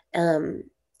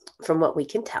from what we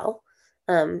can tell.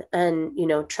 And,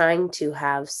 trying to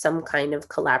have some kind of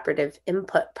collaborative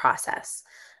input process.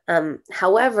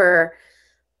 However,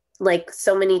 like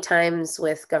so many times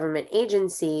with government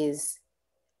agencies,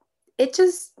 it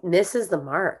just misses the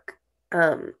mark.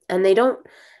 And they don't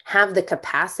have the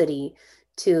capacity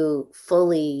to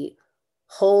fully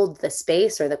hold the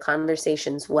space or the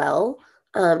conversations well.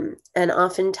 And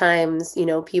oftentimes,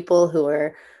 people who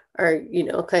are,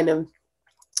 kind of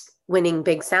winning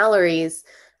big salaries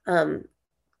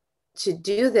to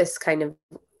do this kind of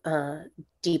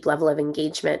deep level of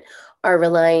engagement are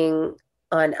relying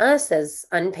on us as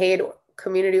unpaid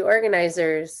community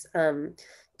organizers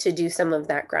to do some of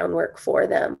that groundwork for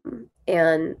them.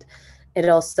 And it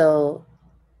also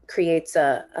creates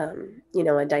a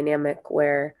dynamic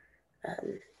where,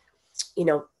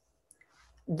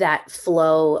 that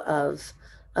flow of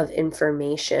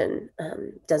information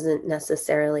doesn't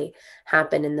necessarily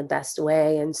happen in the best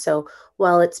way. And so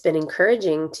while it's been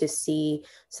encouraging to see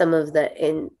some of the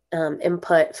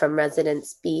input from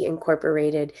residents be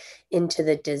incorporated into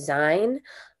the design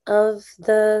of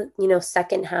the,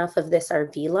 second half of this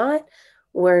RV lot,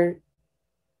 we're,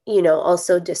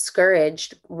 also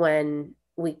discouraged when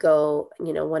we go,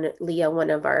 Leah, one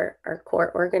of our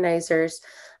core organizers,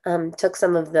 took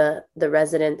some of the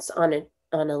residents on a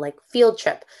like field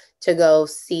trip to go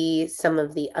see some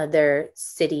of the other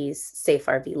cities' safe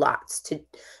RV lots to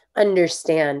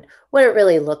understand what it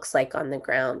really looks like on the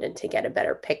ground and to get a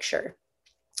better picture.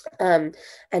 And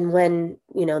when,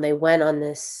 they went on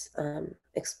this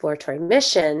exploratory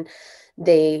mission,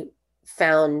 they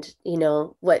found,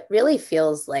 what really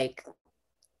feels like,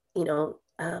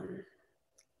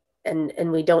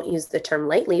 and we don't use the term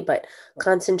lightly, but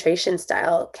concentration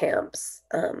style camps,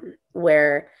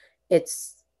 where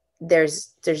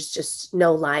there's just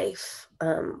no life,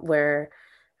 where,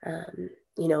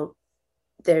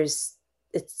 it's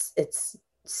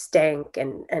stank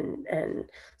and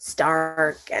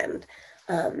stark, and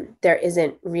there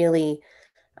isn't really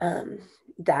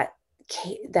that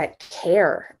that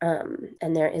care,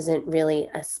 and there isn't really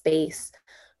a space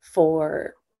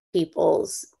for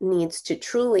people's needs to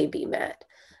truly be met.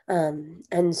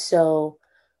 And so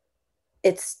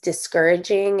it's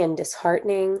discouraging and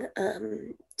disheartening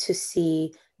to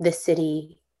see the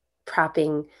city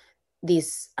propping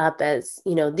these up as,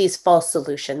 these false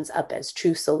solutions up as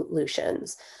true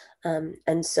solutions.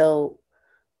 And so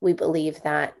we believe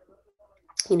that,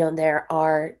 there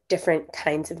are different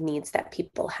kinds of needs that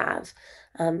people have.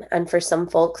 And for some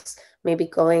folks, maybe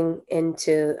going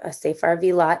into a safe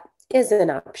RV lot is an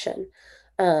option.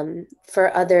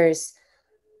 For others,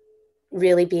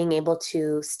 really being able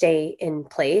to stay in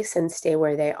place and stay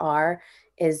where they are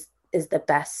is the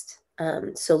best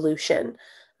solution,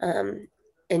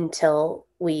 until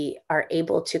we are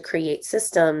able to create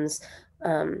systems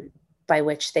by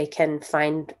which they can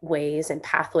find ways and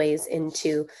pathways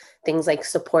into things like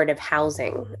supportive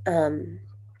housing.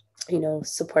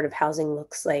 Supportive housing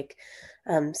looks like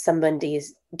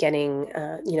somebody's getting,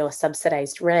 a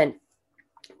subsidized rent,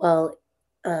 while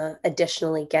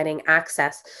additionally getting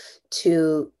access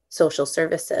to social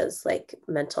services like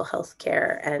mental health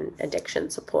care and addiction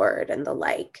support and the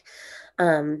like.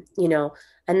 And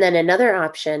then another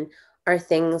option are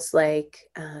things like,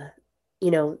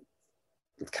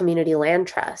 community land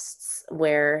trusts,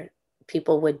 where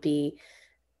people would be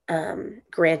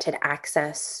granted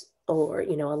access or,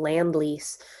 a land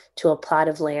lease to a plot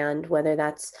of land, whether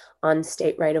that's on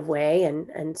state right of way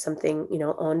and something,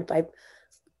 owned by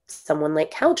someone like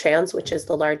Caltrans, which is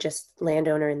the largest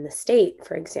landowner in the state,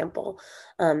 for example,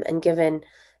 and given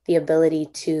the ability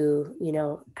to,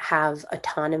 have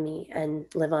autonomy and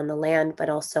live on the land, but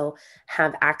also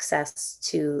have access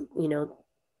to,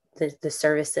 the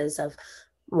services of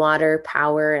water,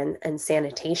 power, and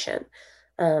sanitation.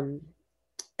 And,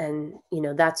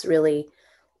 that's really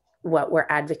what we're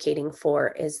advocating for,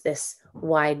 is this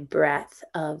wide breadth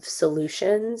of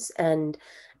solutions and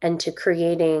to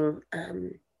creating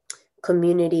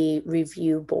community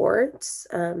review boards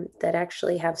that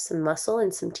actually have some muscle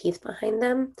and some teeth behind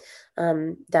them,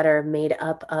 that are made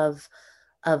up of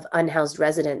unhoused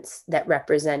residents that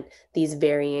represent these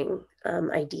varying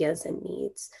ideas and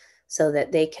needs, so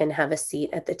that they can have a seat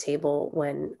at the table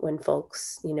when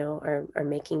folks, are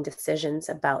making decisions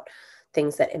about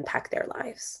things that impact their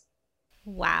lives.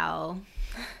 Wow.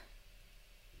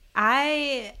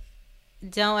 I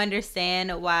don't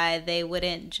understand why they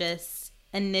wouldn't just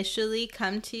initially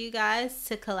come to you guys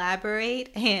to collaborate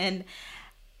and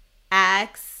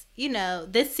ask,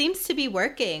 this seems to be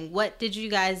working. What did you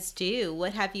guys do?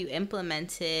 What have you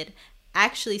implemented?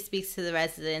 Actually speaks to the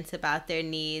residents about their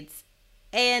needs.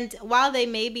 And while they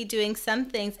may be doing some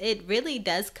things, it really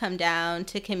does come down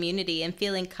to community and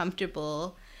feeling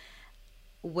comfortable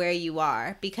where you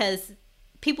are, because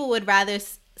some people would rather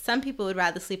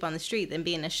sleep on the street than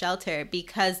be in a shelter,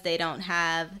 because they don't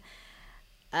have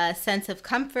a sense of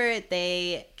comfort.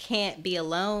 They can't be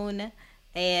alone,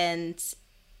 and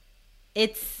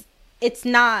it's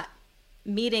not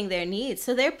meeting their needs.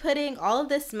 So they're putting all of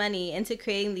this money into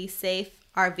creating these safe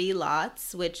RV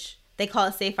lots, which they call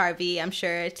it safe RV, I'm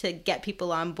sure, to get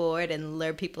people on board and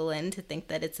lure people in to think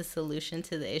that it's a solution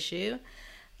to the issue.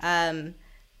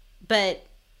 But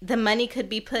the money could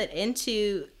be put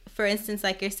into, for instance,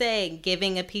 like you're saying,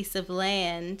 giving a piece of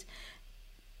land,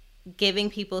 giving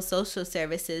people social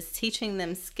services, teaching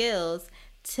them skills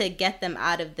to get them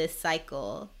out of this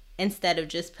cycle, instead of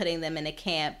just putting them in a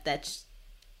camp that's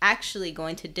actually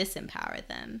going to disempower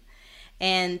them.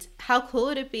 And how cool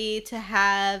would it be to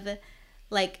have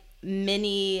like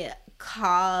mini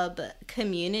Cobb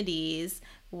communities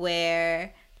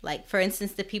where, like, for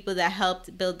instance, the people that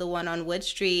helped build the one on Wood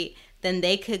Street, then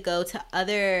they could go to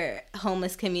other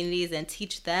homeless communities and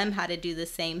teach them how to do the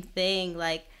same thing.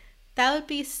 Like, that would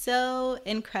be so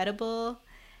incredible.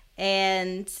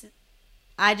 And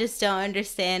I just don't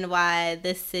understand why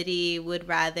the city would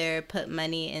rather put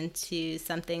money into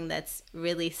something that's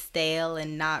really stale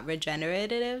and not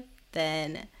regenerative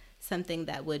than something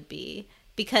that would be.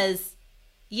 Because,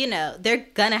 they're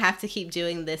gonna have to keep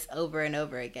doing this over and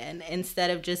over again instead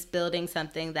of just building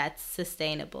something that's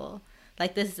sustainable.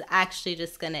 Like, this is actually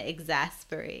just gonna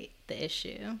exacerbate the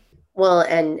issue. Well,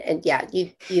 and yeah,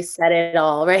 you said it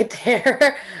all right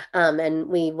there. And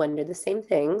we wonder the same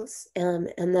things.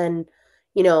 And then,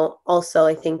 also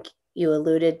I think you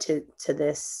alluded to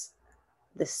this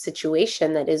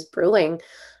situation that is brewing,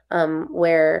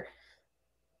 where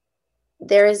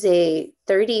there is a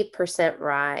 30%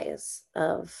 rise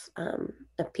of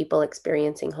people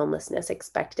experiencing homelessness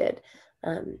expected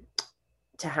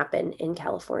to happen in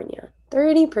California.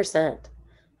 30%,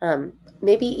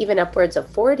 maybe even upwards of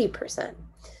 40%,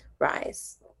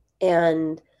 rise.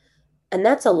 And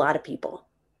that's a lot of people.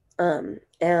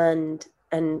 And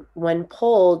when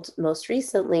polled most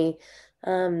recently,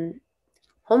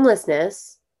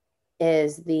 homelessness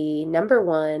is the number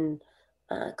one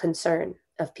concern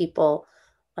of people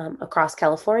across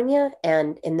California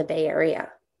and in the Bay Area.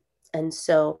 And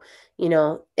so,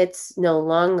 it's no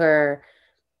longer,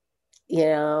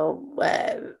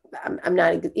 I'm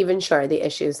not even sure the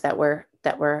issues that were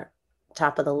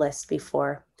top of the list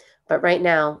before, but right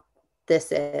now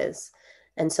this is.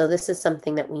 And so this is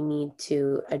something that we need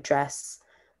to address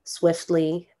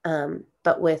swiftly,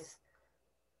 but with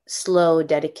slow,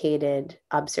 dedicated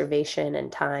observation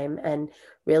and time, and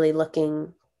really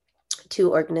looking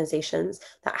to organizations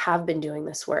that have been doing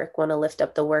this work. Want to lift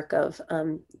up the work of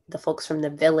the folks from the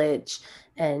Village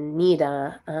and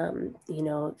NIDA,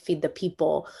 Feed the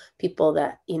People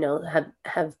that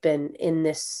have been in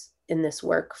this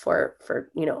work for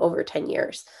over 10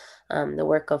 years. The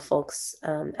work of folks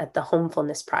at the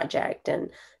Homefulness Project and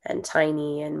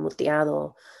Tiny and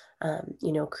Muteado,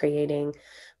 creating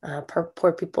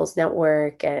Poor People's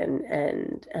Network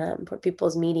and Poor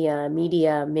People's Media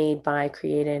made by,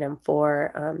 created, and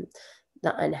for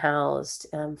the unhoused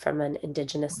from an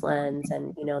Indigenous lens.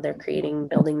 And, they're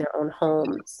building their own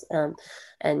homes.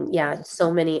 And yeah,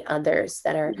 so many others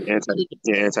that are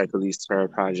Anti-Police Terror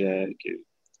Project.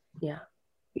 Yeah.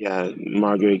 Yeah,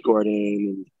 Margaret Gordon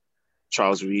and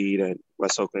Charles Reed and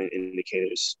West Oakland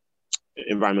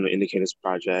Environmental Indicators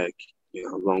Project,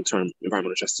 long-term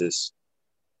environmental justice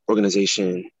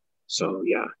organization. So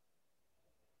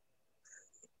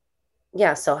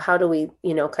yeah, so how do we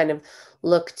kind of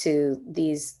look to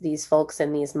these folks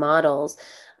and these models,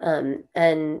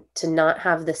 and to not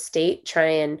have the state try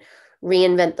and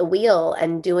reinvent the wheel,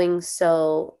 and doing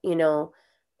so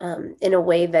in a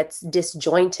way that's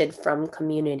disjointed from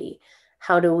community?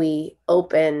 How do we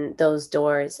open those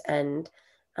doors and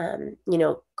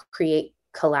create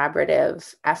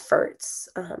collaborative efforts?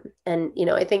 And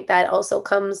I think that also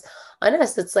comes on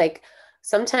us. It's like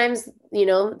sometimes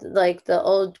like the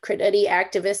old credity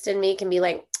activist in me can be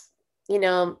like,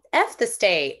 F the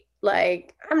state,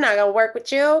 like I'm not gonna work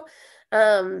with you.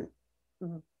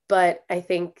 But I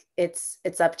think it's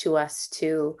up to us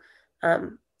to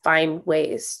find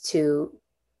ways to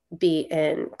be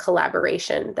in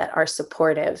collaboration that are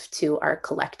supportive to our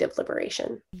collective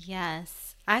liberation.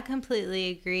 Yes, I completely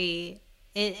agree.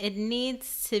 It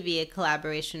needs to be a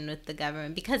collaboration with the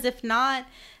government, because if not,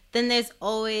 then there's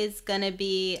always going to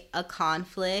be a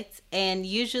conflict. And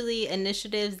usually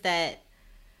initiatives that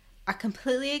are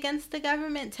completely against the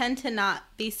government tend to not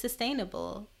be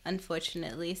sustainable,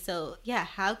 unfortunately. So yeah,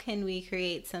 how can we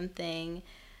create something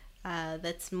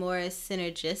that's more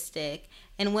synergistic?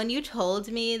 And when you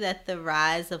told me that the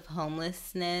rise of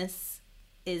homelessness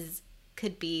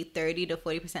could be 30 to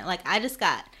 40%, like I just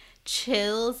got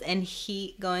chills and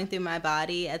heat going through my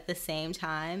body at the same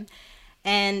time.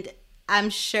 And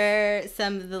I'm sure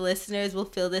some of the listeners will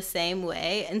feel the same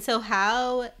way. And so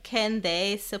how can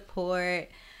they support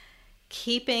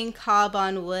keeping Cobb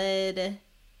on Wood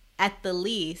at the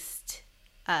least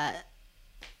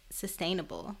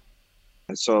sustainable?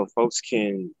 So folks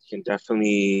can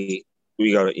definitely,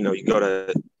 you go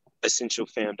to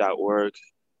essentialfam.org,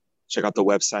 check out the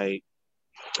website.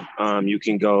 You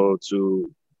can go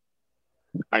to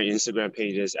our Instagram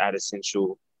pages at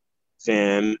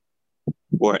essentialfam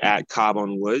or at Cobb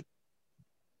on Wood.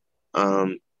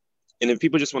 And if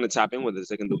people just want to tap in with us,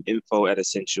 they can do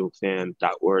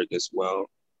info@essentialfam.org as well.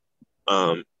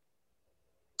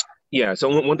 Yeah, so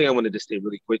one thing I wanted to state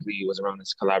really quickly was around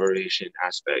this collaboration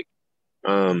aspect.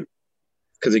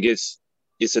 Because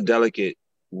it's a delicate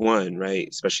one, right?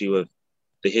 Especially with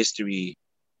the history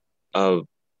of,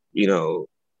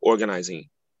 organizing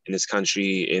in this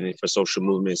country and for social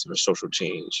movements and for social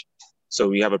change. So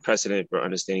we have a precedent for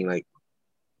understanding like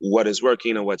what is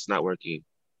working and what's not working.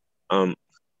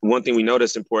 One thing we know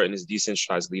that's important is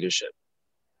decentralized leadership.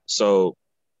 So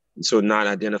not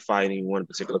identifying any one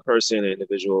particular person or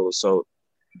individual. So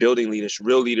building leaders,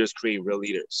 real leaders create real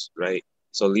leaders, right?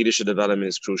 So leadership development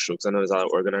is crucial, because I know there's a lot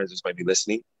of organizers might be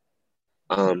listening.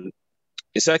 And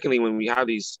secondly, when we have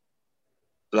these,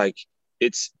 when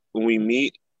we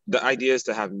meet, the idea is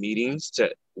to have meetings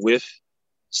with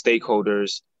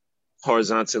stakeholders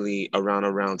horizontally around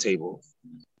a round table.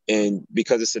 And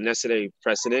because it's a necessary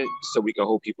precedent, so we can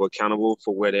hold people accountable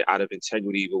for where they're out of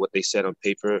integrity with what they said on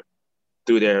paper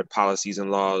through their policies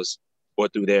and laws, or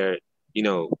through their,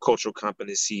 cultural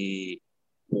competency,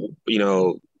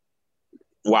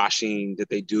 washing that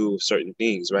they do certain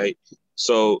things, right?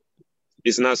 So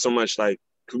it's not so much like,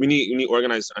 we need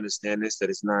organizers to understand this, that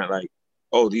it's not like,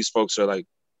 oh, these folks are like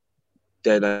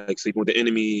they're like sleeping with the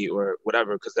enemy or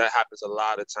whatever, because that happens a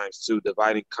lot of times too.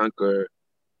 Divide and conquer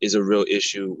is a real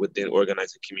issue within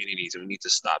organizing communities, and we need to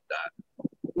stop that.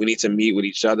 We need to meet with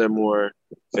each other more,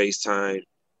 FaceTime,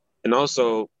 and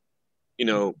also, you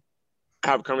know,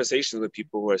 have conversations with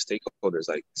people who are stakeholders,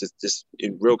 like just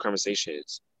in real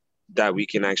conversations that we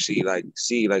can actually like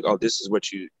see, like, oh, this is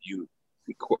what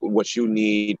you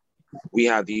need. We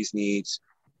have these needs,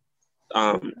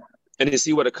 and to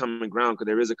see what a common ground, because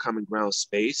there is a common ground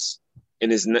space,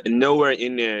 and is nowhere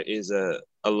in there is a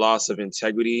loss of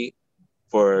integrity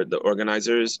for the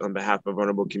organizers on behalf of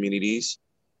vulnerable communities.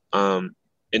 And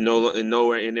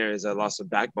nowhere in there is a loss of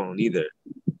backbone either.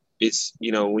 It's,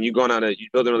 when you you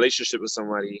build a relationship with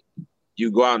somebody,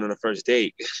 you go out on a first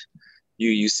date,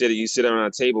 you sit around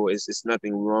a table. It's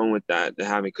nothing wrong with that to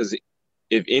having, because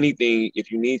if anything,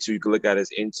 if you need to, you can look at it as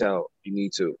intel. You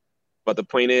need to, but the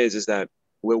point is that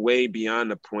we're way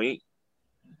beyond the point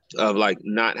of like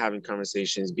not having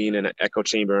conversations, being in an echo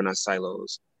chamber in our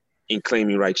silos, and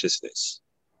claiming righteousness.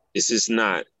 This is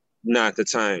not the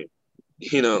time,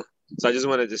 So I just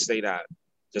wanted to say that,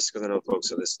 just because I know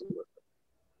folks are listening.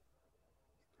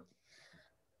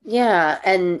 Yeah,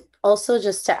 and also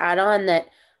just to add on that,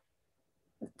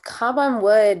 Cob on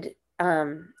Wood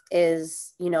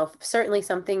is, certainly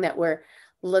something that we're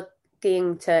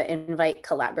looking to invite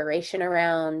collaboration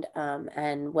around,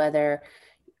 and whether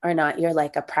or not you're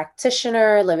like a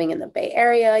practitioner living in the Bay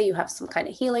Area, you have some kind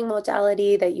of healing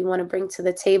modality that you want to bring to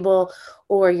the table,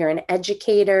 or you're an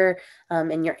educator,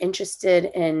 and you're interested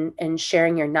in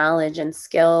sharing your knowledge and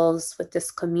skills with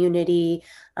this community,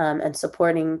 and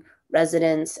supporting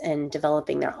residents and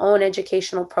developing their own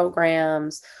educational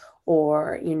programs,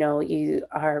 or you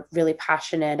are really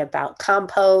passionate about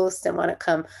compost and want to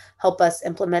come help us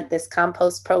implement this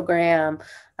compost program,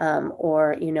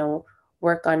 or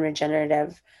work on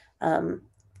regenerative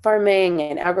farming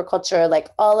and agriculture, like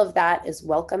all of that is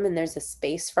welcome, and there's a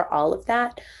space for all of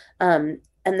that. And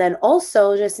then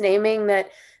also just naming that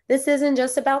this isn't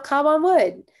just about Cob on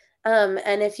Wood.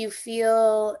 And if you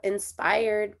feel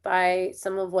inspired by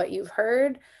some of what you've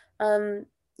heard,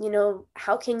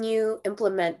 how can you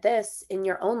implement this in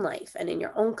your own life and in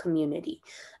your own community?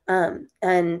 And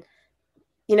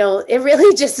it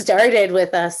really just started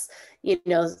with us,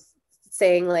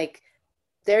 saying like,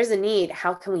 there's a need,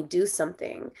 how can we do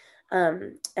something?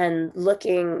 And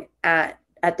looking at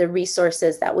the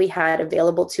resources that we had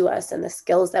available to us and the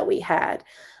skills that we had,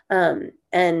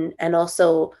 and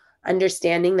also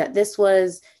understanding that this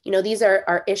was, these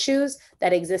are issues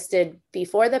that existed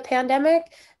before the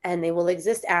pandemic, and they will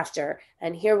exist after,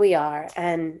 and here we are,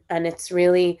 and it's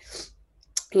really,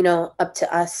 up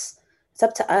to us. It's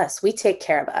up to us. We take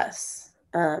care of us,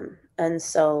 and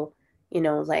so,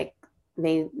 like,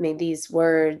 may these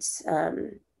words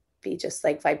be just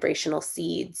like vibrational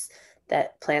seeds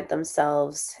that plant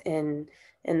themselves in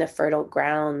the fertile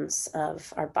grounds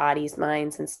of our bodies,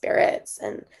 minds, and spirits,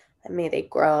 and may they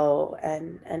grow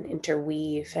and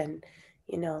interweave, and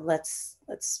let's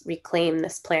reclaim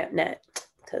this plant net,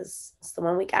 because it's the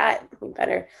one we got. We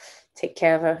better take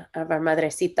care of our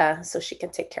Madrecita so she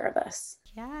can take care of us.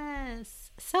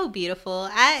 Yes, so beautiful.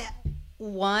 I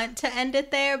want to end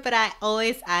it there, but I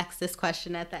always ask this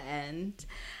question at the end.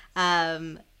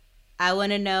 I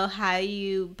want to know how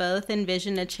you both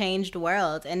envision a changed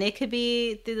world, and it could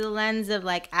be through the lens of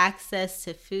like access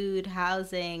to food,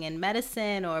 housing, and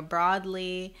medicine, or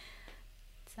broadly.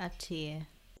 It's up to you.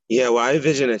 Yeah, well, I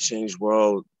envision a changed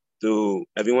world through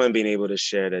everyone being able to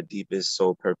share their deepest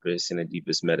soul purpose and the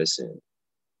deepest medicine.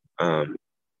 The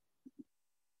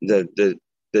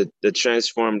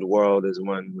transformed world is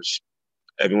one which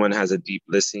everyone has a deep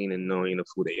listening and knowing of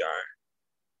who they are.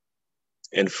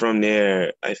 And from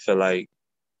there, I feel like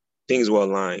things will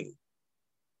align.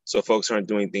 So folks aren't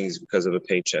doing things because of a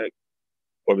paycheck,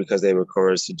 or because they were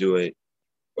coerced to do it,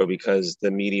 or because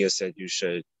the media said you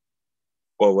should,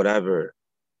 or whatever,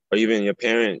 or even your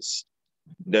parents.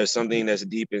 There's something that's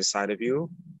deep inside of you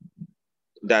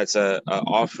that's a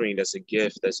offering, that's a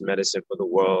gift, that's medicine for the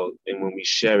world. And when we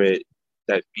share it,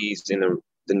 that feeds in the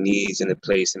needs and the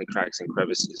place and the cracks and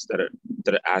crevices that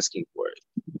are asking for it.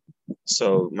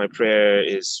 So my prayer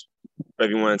is for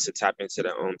everyone to tap into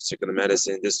their own particular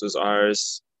medicine. This was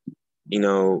ours,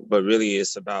 but really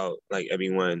it's about like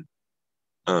everyone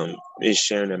is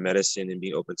sharing their medicine and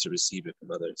being open to receive it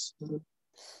from others.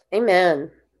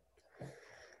 Amen.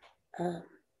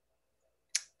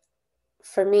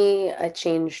 For me, a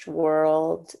changed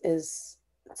world is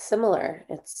similar.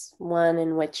 It's one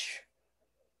in which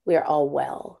we are all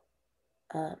well.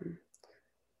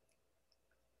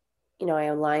 I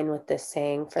align with this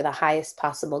saying, for the highest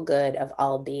possible good of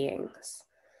all beings.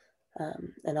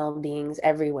 and all beings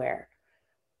everywhere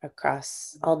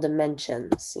across all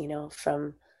dimensions,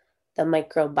 from the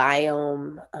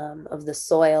microbiome of the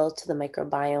soil to the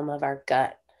microbiome of our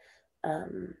gut,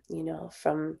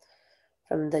 from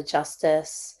the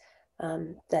justice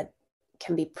that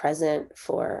can be present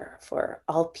for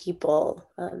all people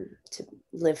to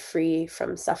live free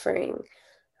from suffering,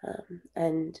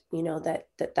 and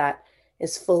that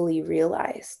is fully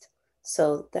realized,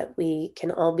 so that we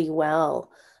can all be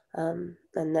well, and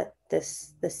that the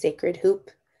sacred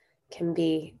hoop can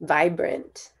be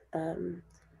vibrant, and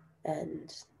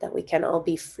that we can all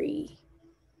be free.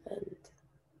 And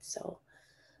so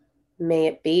may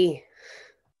it be.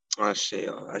 Ashe.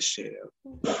 Yes.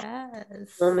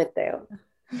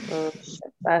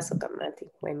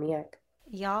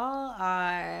 Y'all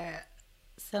are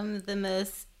some of the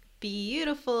most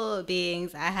beautiful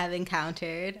beings I have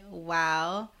encountered.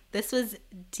 Wow. This was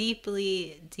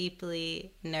deeply,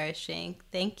 deeply nourishing.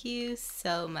 Thank you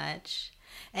so much.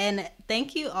 And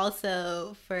thank you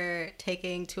also for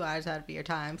taking 2 hours out of your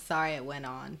time. Sorry it went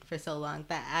on for so long,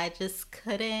 but I just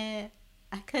couldn't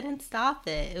stop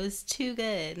it. It was too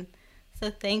good.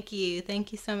 So thank you.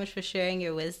 Thank you so much for sharing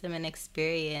your wisdom and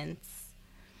experience.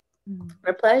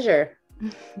 My pleasure.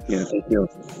 Yeah, thank you.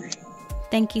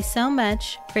 Thank you so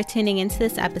much for tuning into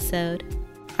this episode.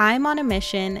 I'm on a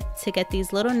mission to get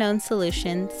these little known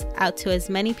solutions out to as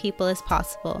many people as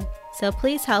possible. So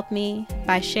please help me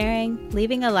by sharing,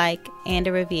 leaving a like, and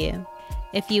a review.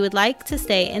 If you would like to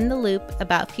stay in the loop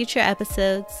about future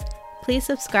episodes, please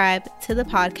subscribe to the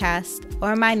podcast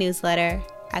or my newsletter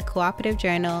at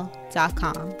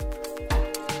cooperativejournal.com.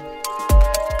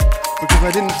 Because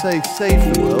I didn't say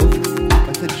save the world,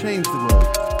 I said change the world,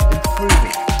 improve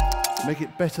it, make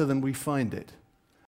it better than we find it.